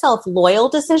is that a self-loyal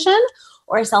decision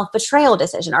or a self-betrayal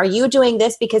decision? Are you doing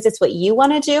this because it's what you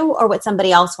want to do or what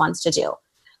somebody else wants to do?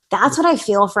 That's what I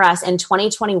feel for us in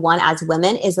 2021 as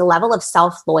women is the level of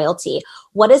self-loyalty.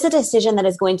 What is a decision that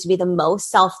is going to be the most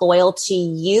self-loyal to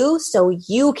you so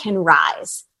you can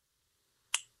rise?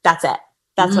 That's it.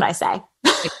 That's what I say.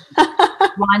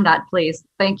 Rewind that, please.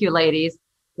 Thank you, ladies.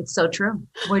 It's so true.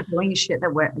 We're doing shit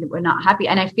that we're not happy.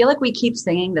 And I feel like we keep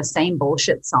singing the same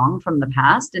bullshit song from the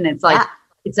past. And it's like,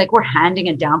 It's like we're handing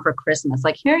it down for Christmas.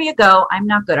 Like, here you go. I'm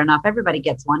not good enough. Everybody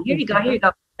gets one. Here you go. Here you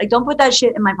go. Like, don't put that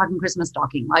shit in my fucking Christmas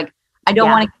stocking. Like, I don't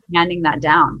want to keep handing that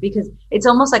down because it's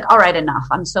almost like, all right, enough.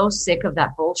 I'm so sick of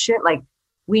that bullshit. Like,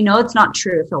 we know it's not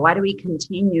true. So why do we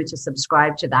continue to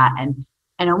subscribe to that? And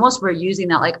almost we're using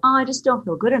that like, oh, I just don't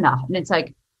feel good enough. And it's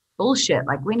like bullshit.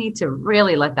 Like, we need to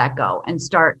really let that go and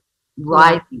start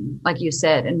rising, like you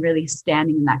said, and really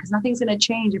standing in that, because nothing's going to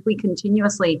change if we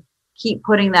continuously keep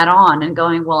putting that on and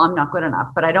going, well, I'm not good enough,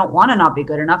 but I don't want to not be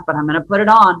good enough, but I'm going to put it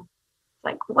on. It's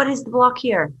like, what is the block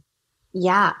here?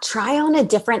 Yeah. Try on a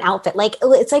different outfit. Like,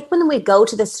 it's like when we go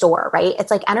to the store, right? It's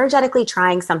like energetically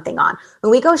trying something on.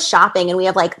 When we go shopping and we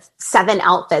have like 7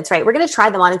 outfits, right? We're going to try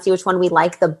them on and see which one we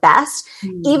like the best.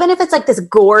 Even if it's like this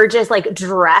gorgeous, like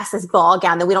dress, this ball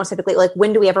gown that we don't typically, like,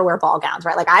 when do we ever wear ball gowns,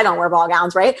 right? Like, I don't wear ball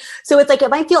gowns, right? So it's like, it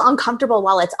might feel uncomfortable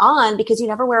while it's on because you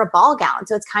never wear a ball gown.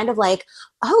 So it's kind of like,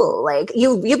 oh, like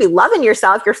you'll be loving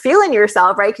yourself. You're feeling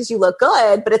yourself, right? Because you look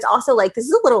good, but it's also like, this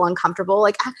is a little uncomfortable.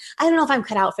 Like, I don't know if I'm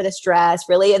cut out for this dress,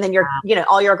 really. And then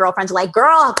all your girlfriends are like,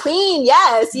 girl, queen.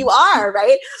 Yes, you are,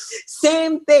 right?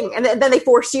 Same thing. And then they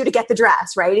force you to get the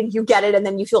dress, right? And you get it. And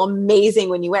then you feel amazing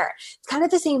when you wear it. It's kind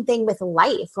of the same thing with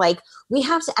life. Like, we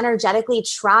have to energetically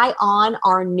try on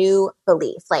our new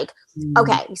belief. Like,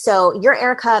 okay, so you're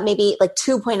Erica, maybe like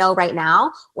 2.0 right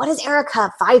now. What is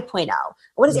Erica 5.0?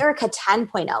 What is Erica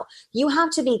 10.0? You have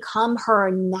to become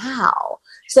her now.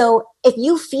 So if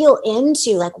you feel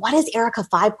into like, what is Erica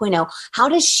 5.0? How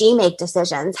does she make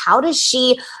decisions? How does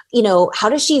she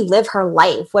live her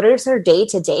life? What does her day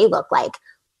to day look like?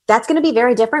 That's going to be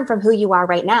very different from who you are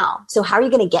right now. So how are you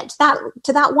going to get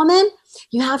to that woman?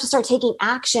 You have to start taking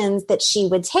actions that she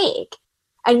would take.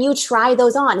 And you try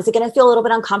those on. Is it going to feel a little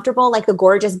bit uncomfortable, like the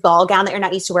gorgeous ball gown that you're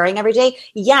not used to wearing every day?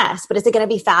 Yes. But is it going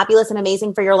to be fabulous and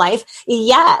amazing for your life?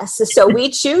 Yes. So we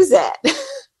choose it.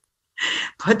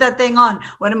 Put that thing on.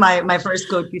 One of my first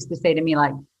coach used to say to me,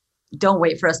 like, don't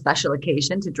wait for a special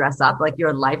occasion to dress up. Like,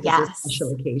 your life is a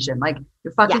special occasion. Like,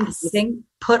 you're fucking amazing.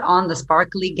 Put on the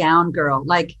sparkly gown, girl.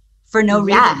 Like, for no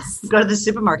reason. Go to the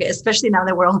supermarket, especially now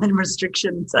that we're all in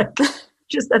restrictions. Like,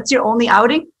 just that's your only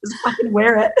outing. Just fucking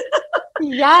wear it.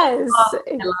 Yes,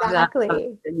 exactly.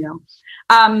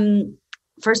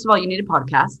 First of all, you need a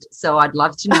podcast. So I'd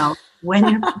love to know when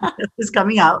your podcast is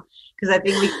coming out, because I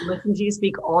think we can listen to you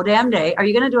speak all damn day. Are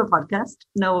you going to do a podcast?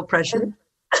 No pressure.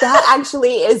 That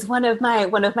actually is one of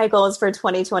my goals for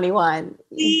 2021.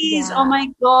 Please. Yeah. Oh my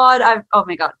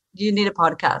God. You need a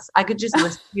podcast. I could just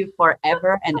listen to you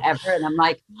forever and ever. And I'm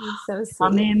like, so sweet. Tell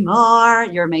me more.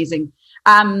 You're amazing.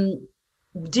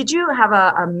 Did you have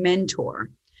a mentor,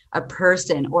 a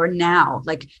person, or now,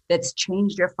 like, that's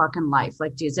changed your fucking life?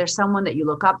 Like, is there someone that you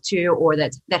look up to, or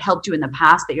that helped you in the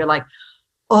past, that you're like,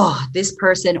 oh, this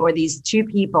person or these 2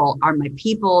 people are my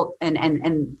people, and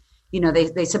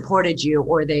they supported you,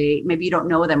 or maybe you don't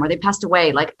know them, or they passed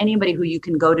away? Like, anybody who you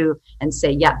can go to and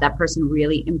say, yeah, that person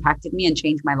really impacted me and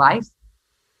changed my life?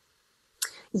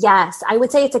 Yes, I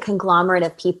would say it's a conglomerate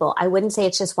of people. I wouldn't say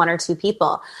it's just 1 or 2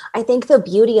 people. I think the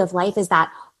beauty of life is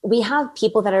that we have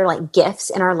people that are like gifts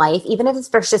in our life, even if it's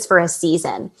just for a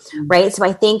season, right? So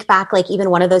I think back, like, even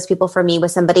one of those people for me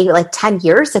was somebody like 10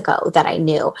 years ago that I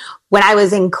knew when I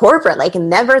was in corporate, like,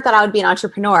 never thought I would be an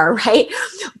entrepreneur, right?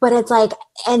 But it's like,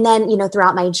 and then,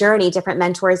 throughout my journey, different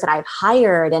mentors that I've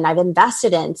hired and I've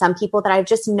invested in, some people that I've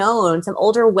just known, some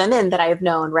older women that I've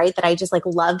known, right? That I just like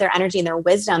love their energy and their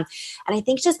wisdom. And I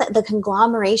think just that the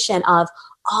conglomeration of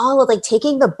all of, like,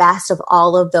 taking the best of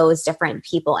all of those different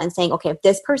people and saying, okay, if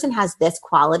this person has this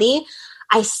quality,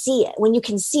 I see it. When you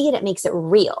can see it, it makes it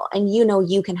real, and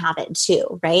you can have it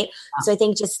too, right? Yeah. So I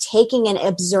think just taking and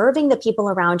observing the people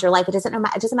around your life, it doesn't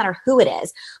matter who it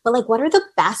is, but like, what are the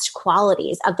best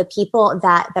qualities of the people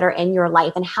that are in your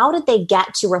life, and how did they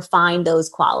get to refine those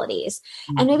qualities?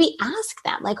 And maybe ask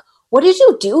them, like, what did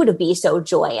you do to be so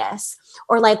joyous?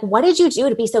 Or like, what did you do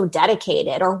to be so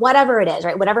dedicated, or whatever it is,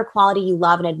 right? Whatever quality you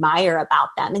love and admire about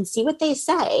them, and see what they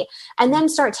say. And then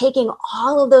start taking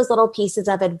all of those little pieces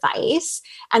of advice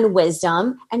and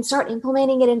wisdom and start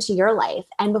implementing it into your life.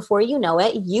 And before you know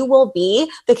it, you will be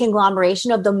the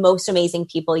conglomeration of the most amazing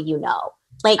people you know.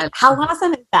 Like, how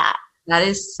awesome is that? That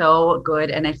is so good.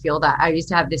 And I feel that I used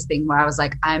to have this thing where I was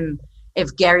like,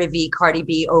 if Gary Vee, Cardi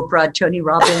B, Oprah, Tony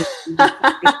Robbins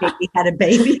had a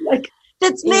baby, like,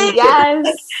 that's me.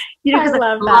 Yes. Because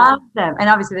I love them. And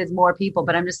obviously there's more people,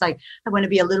 but I'm just like, I want to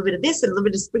be a little bit of this and a little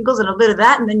bit of sprinkles and a little bit of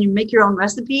that. And then you make your own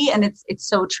recipe. And it's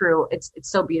so true. It's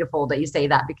so beautiful that you say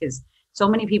that, because so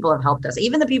many people have helped us.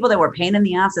 Even the people that were pain in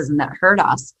the asses and that hurt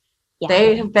us,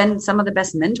 they have been some of the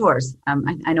best mentors.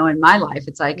 I know in my life,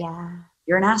 it's like,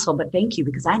 you're an asshole, but thank you,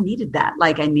 because I needed that.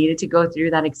 Like, I needed to go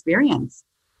through that experience.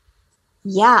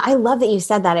 Yeah. I love that you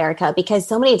said that, Erica, because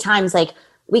so many times, like,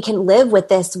 we can live with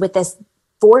this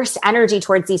forced energy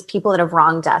towards these people that have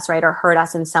wronged us, right? Or hurt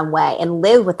us in some way, and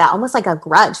live with that almost like a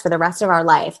grudge for the rest of our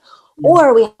life.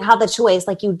 Or we have the choice,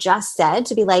 like you just said,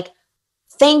 to be like,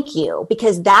 thank you,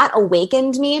 because that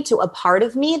awakened me to a part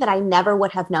of me that I never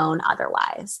would have known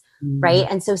otherwise. Right.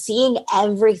 And so seeing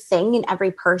everything and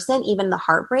every person, even the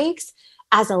heartbreaks,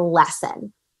 as a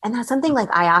lesson. And that's something like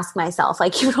I ask myself,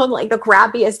 like, on like the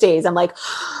crappiest days, I'm like,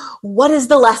 what is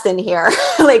the lesson here?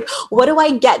 Like, what do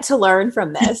I get to learn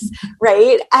from this?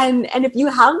 Right. And if you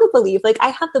have the belief, like I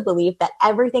have the belief that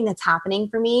everything that's happening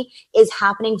for me is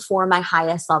happening for my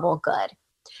highest level good.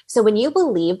 So when you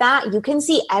believe that, you can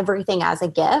see everything as a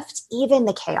gift, even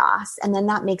the chaos. And then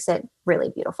that makes it really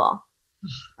beautiful.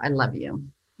 I love you.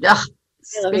 Ugh,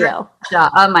 I love you.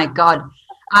 Oh my God.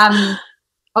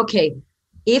 Okay.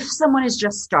 If someone is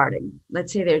just starting,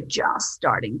 let's say they're just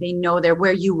starting, they know they're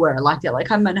where you were, like they're like,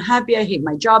 I'm unhappy. I hate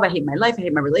my job. I hate my life. I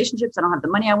hate my relationships. I don't have the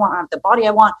money I want. I don't have the body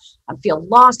I want. I feel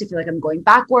lost. I feel like I'm going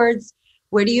backwards.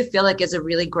 Where do you feel like is a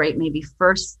really great, maybe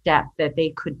first step that they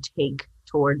could take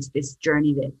towards this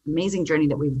journey, that amazing journey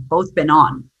that we've both been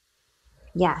on?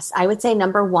 Yes, I would say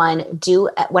number one,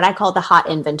 do what I call the hot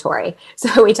inventory.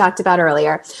 So we talked about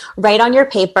earlier, write on your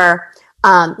paper,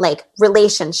 like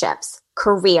relationships,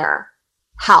 career,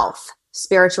 health,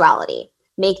 spirituality.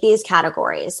 Make these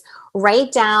categories.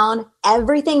 Write down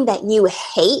everything that you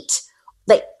hate,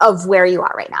 like of where you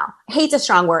are right now. Hate's a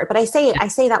strong word, but I say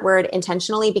that word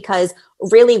intentionally because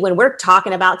really when we're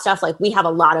talking about stuff, like we have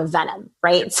a lot of venom,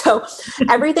 right? So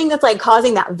everything that's like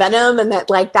causing that venom and that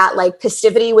like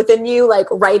passivity within you, like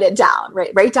write it down,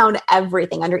 right? Write down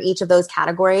everything under each of those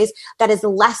categories that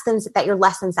you're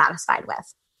less than satisfied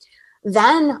with.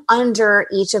 Then under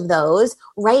each of those,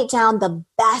 write down the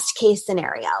best case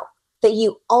scenario that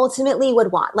you ultimately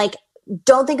would want. Like,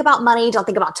 don't think about money. Don't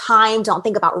think about time. Don't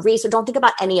think about research. Don't think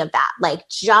about any of that. Like,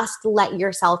 just let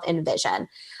yourself envision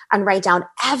and write down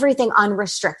everything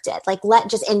unrestricted. Like,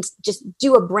 just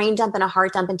do a brain dump and a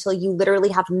heart dump until you literally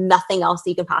have nothing else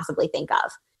that you can possibly think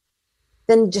of.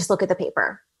 Then just look at the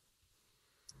paper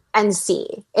and see.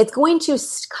 It's going to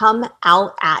come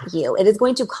out at you. It is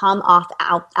going to come out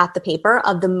at the paper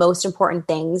of the most important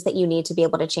things that you need to be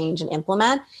able to change and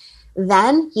implement.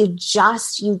 Then you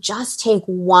just take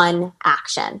one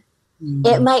action. Mm-hmm.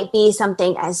 It might be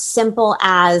something as simple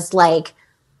as like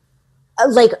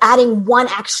adding one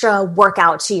extra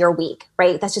workout to your week,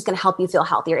 right? That's just going to help you feel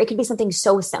healthier. It could be something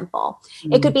so simple.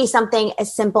 Mm-hmm. It could be something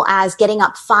as simple as getting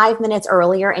up 5 minutes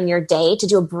earlier in your day to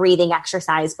do a breathing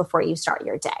exercise before you start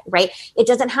your day, right? It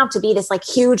doesn't have to be this like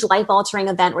huge life-altering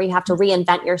event where you have to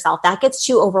reinvent yourself. That gets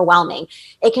too overwhelming.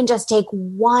 It can just take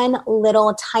one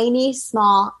little tiny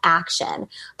small action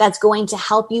that's going to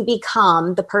help you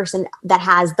become the person that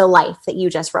has the life that you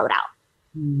just wrote out.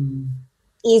 Mm-hmm.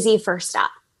 Easy first step.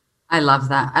 I love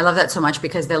that. I love that so much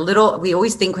because we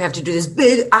always think we have to do this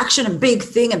big action and big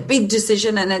thing and big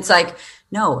decision. And it's like,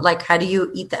 no, like, how do you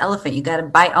eat the elephant? You got to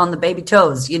bite on the baby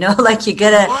toes, like you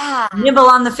got to nibble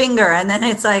on the finger. And then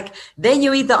it's like, then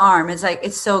you eat the arm. It's like,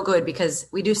 it's so good because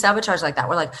we do sabotage like that.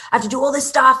 We're like, I have to do all this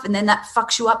stuff. And then that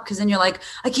fucks you up because then you're like,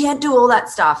 I can't do all that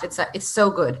stuff. It's so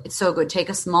good. It's so good. Take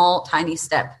a small, tiny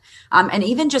step. And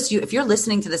even just if you're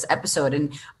listening to this episode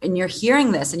and you're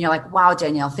hearing this and you're like, wow,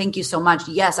 Danielle, thank you so much.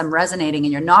 Yes, I'm resonating.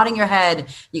 And you're nodding your head.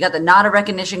 You got the nod of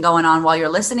recognition going on while you're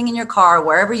listening in your car,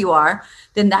 wherever you are.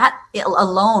 Then that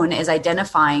alone is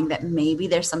identifying that maybe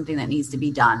there's something that needs to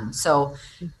be done. So,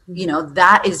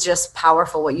 that is just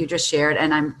powerful what you just shared.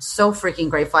 And I'm so freaking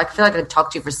grateful. I feel like I could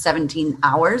talk to you for 17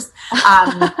 hours.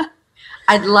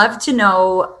 I'd love to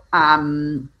know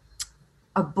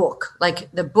a book, like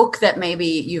the book that maybe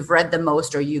you've read the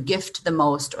most or you gift the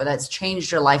most or that's changed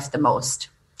your life the most.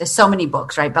 There's so many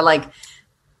books, right? But like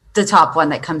the top one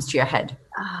that comes to your head?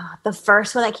 The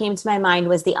first one that came to my mind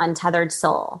was The Untethered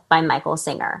Soul by Michael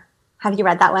Singer. Have you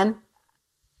read that one?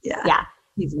 Yeah.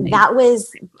 That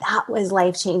was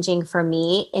life-changing for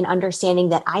me in understanding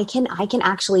that I can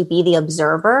actually be the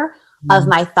observer of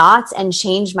my thoughts and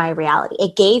change my reality.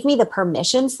 It gave me the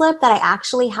permission slip that I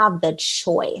actually have the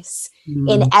choice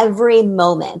in every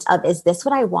moment of, is this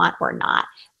what I want or not?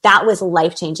 That was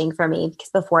life-changing for me, because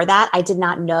before that, I did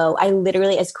not know. I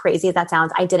literally, as crazy as that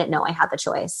sounds, I didn't know I had the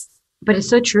choice. But it's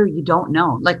so true. You don't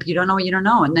know. Like, you don't know what you don't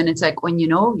know. And then it's like, when you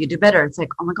know, you do better. It's like,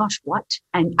 oh my gosh, what?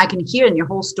 And I can hear in your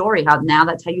whole story how now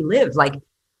that's how you live. Like,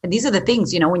 and these are the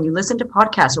things, when you listen to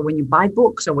podcasts or when you buy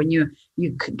books or when you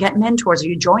get mentors or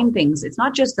you join things, it's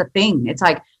not just a thing. It's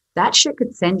like that shit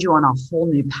could send you on a whole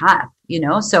new path,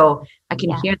 So I can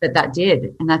hear that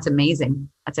did. And that's amazing.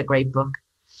 That's a great book.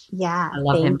 Yeah. I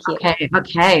love him. You.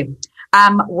 Okay.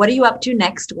 What are you up to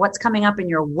next? What's coming up in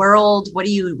your world? What are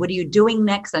you doing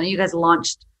next? I know you guys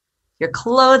launched your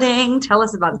clothing. Tell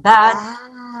us about that.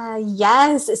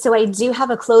 Yes. So I do have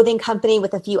a clothing company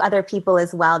with a few other people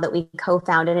as well that we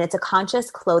co-founded, and it's a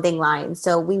conscious clothing line.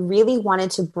 So we really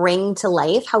wanted to bring to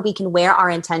life how we can wear our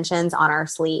intentions on our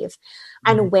sleeve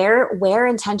and wear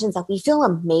intentions that we feel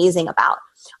amazing about.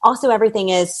 Also, everything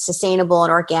is sustainable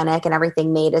and organic and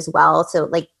everything made as well. So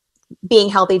like being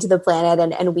healthy to the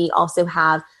planet. And we also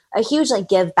have a huge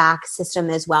give back system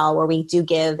as well, where we do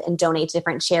give and donate to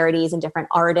different charities and different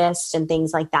artists and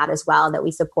things like that as well that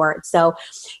we support. So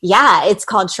yeah, it's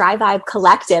called Tri Vibe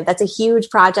Collective. That's a huge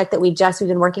project that we've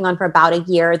been working on for about a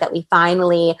year, that we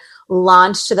finally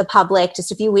launched to the public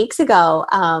just a few weeks ago.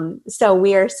 So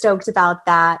we are stoked about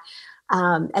that.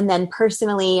 And then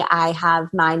personally, I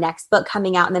have my next book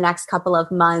coming out in the next couple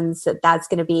of months. That's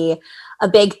going to be a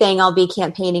big thing I'll be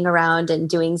campaigning around and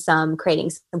creating some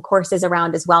courses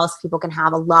around as well, so people can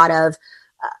have a lot of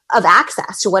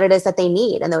access to what it is that they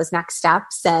need and those next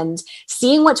steps, and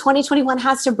seeing what 2021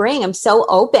 has to bring. I'm so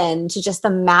open to just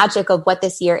the magic of what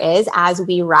this year is as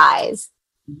we rise.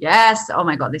 Yes. Oh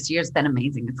my God, this year's been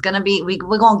amazing. It's going to be,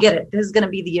 we're going to get it. This is going to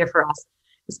be the year for us,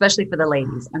 especially for the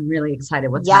ladies. I'm really excited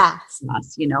what's happening to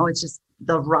us. It's just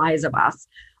the rise of us.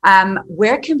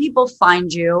 Where can people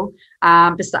find you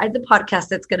besides the podcast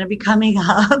that's going to be coming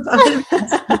up?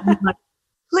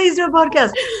 Please do a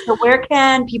podcast. So where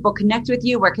can people connect with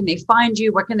you? Where can they find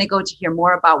you? Where can they go to hear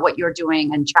more about what you're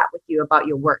doing and chat with you about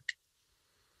your work?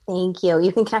 Thank you.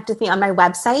 You can connect with me on my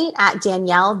website at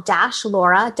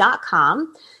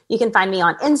Danielle-Laura.com. You can find me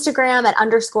on Instagram at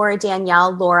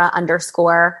 _Danielle Laura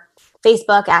 _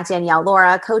 Facebook at Danielle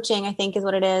Laura. Coaching, I think, is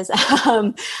what it is.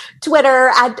 Twitter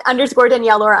at _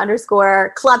 Danielle Laura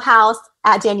 _ Clubhouse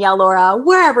at Danielle Laura.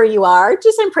 Wherever you are,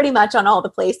 just I'm pretty much on all the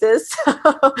places. So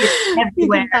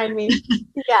you can find me.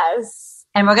 Yes.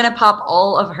 And we're going to pop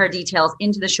all of her details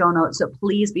into the show notes. So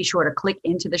please be sure to click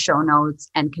into the show notes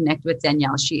and connect with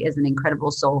Danielle. She is an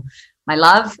incredible soul. My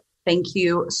love, thank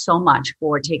you so much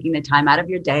for taking the time out of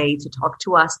your day to talk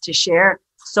to us, to share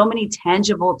so many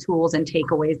tangible tools and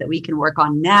takeaways that we can work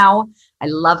on now. I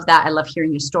love that. I love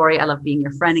hearing your story. I love being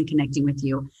your friend and connecting with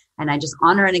you. And I just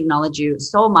honor and acknowledge you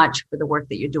so much for the work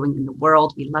that you're doing in the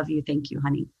world. We love you. Thank you,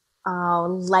 honey.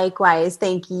 Oh, likewise.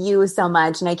 Thank you so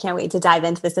much. And I can't wait to dive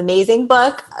into this amazing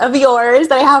book of yours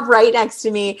that I have right next to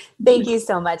me. Thank you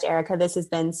so much, Erica. This has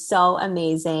been so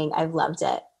amazing. I've loved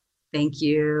it. Thank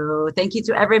you. Thank you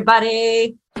to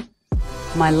everybody.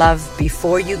 My love,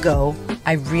 before you go,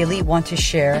 I really want to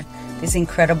share this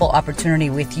incredible opportunity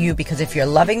with you, because if you're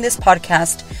loving this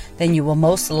podcast, then you will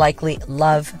most likely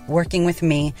love working with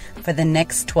me for the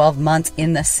next 12 months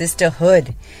in the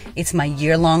sisterhood. It's my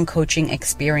year-long coaching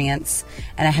experience,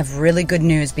 and I have really good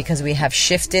news because we have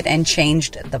shifted and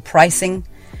changed the pricing.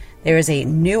 There is a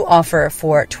new offer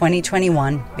for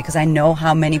 2021 because I know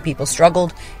how many people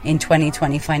struggled in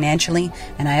 2020 financially,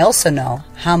 and I also know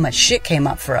how much shit came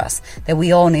up for us that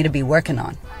we all need to be working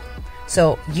on.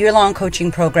 So year-long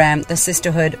coaching program, the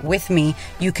sisterhood with me.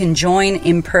 You can join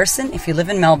in person if you live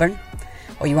in Melbourne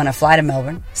or you want to fly to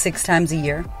Melbourne 6 times a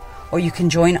year, or you can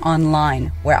join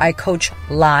online where I coach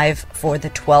live for the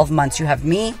 12 months. You have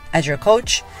me as your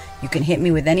coach. You can hit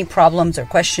me with any problems or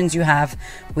questions you have.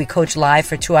 We coach live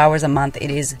for 2 hours a month.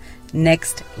 It is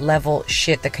next level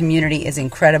shit. The community is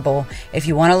incredible. If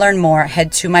you want to learn more,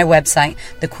 head to my website,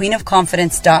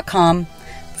 thequeenofconfidence.com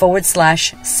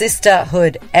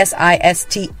 /sisterhood,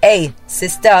 SISTA,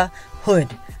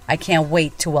 sisterhood. I can't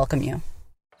wait to welcome you.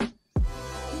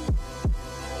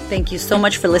 Thank you so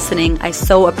much for listening. I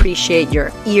so appreciate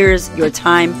your ears, your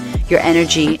time, your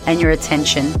energy, and your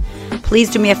attention. Please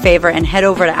do me a favor and head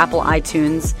over to Apple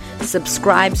iTunes,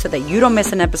 subscribe so that you don't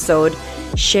miss an episode,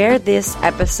 share this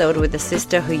episode with a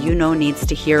sister who you know needs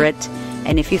to hear it,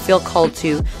 and if you feel called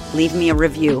to, leave me a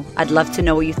review. I'd love to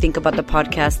know what you think about the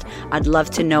podcast. I'd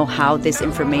love to know how this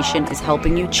information is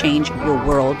helping you change your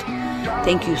world.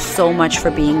 Thank you so much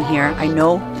for being here. I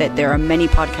know that there are many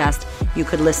podcasts you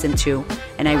could listen to,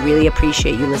 and I really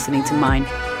appreciate you listening to mine.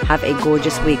 Have a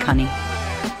gorgeous week, honey.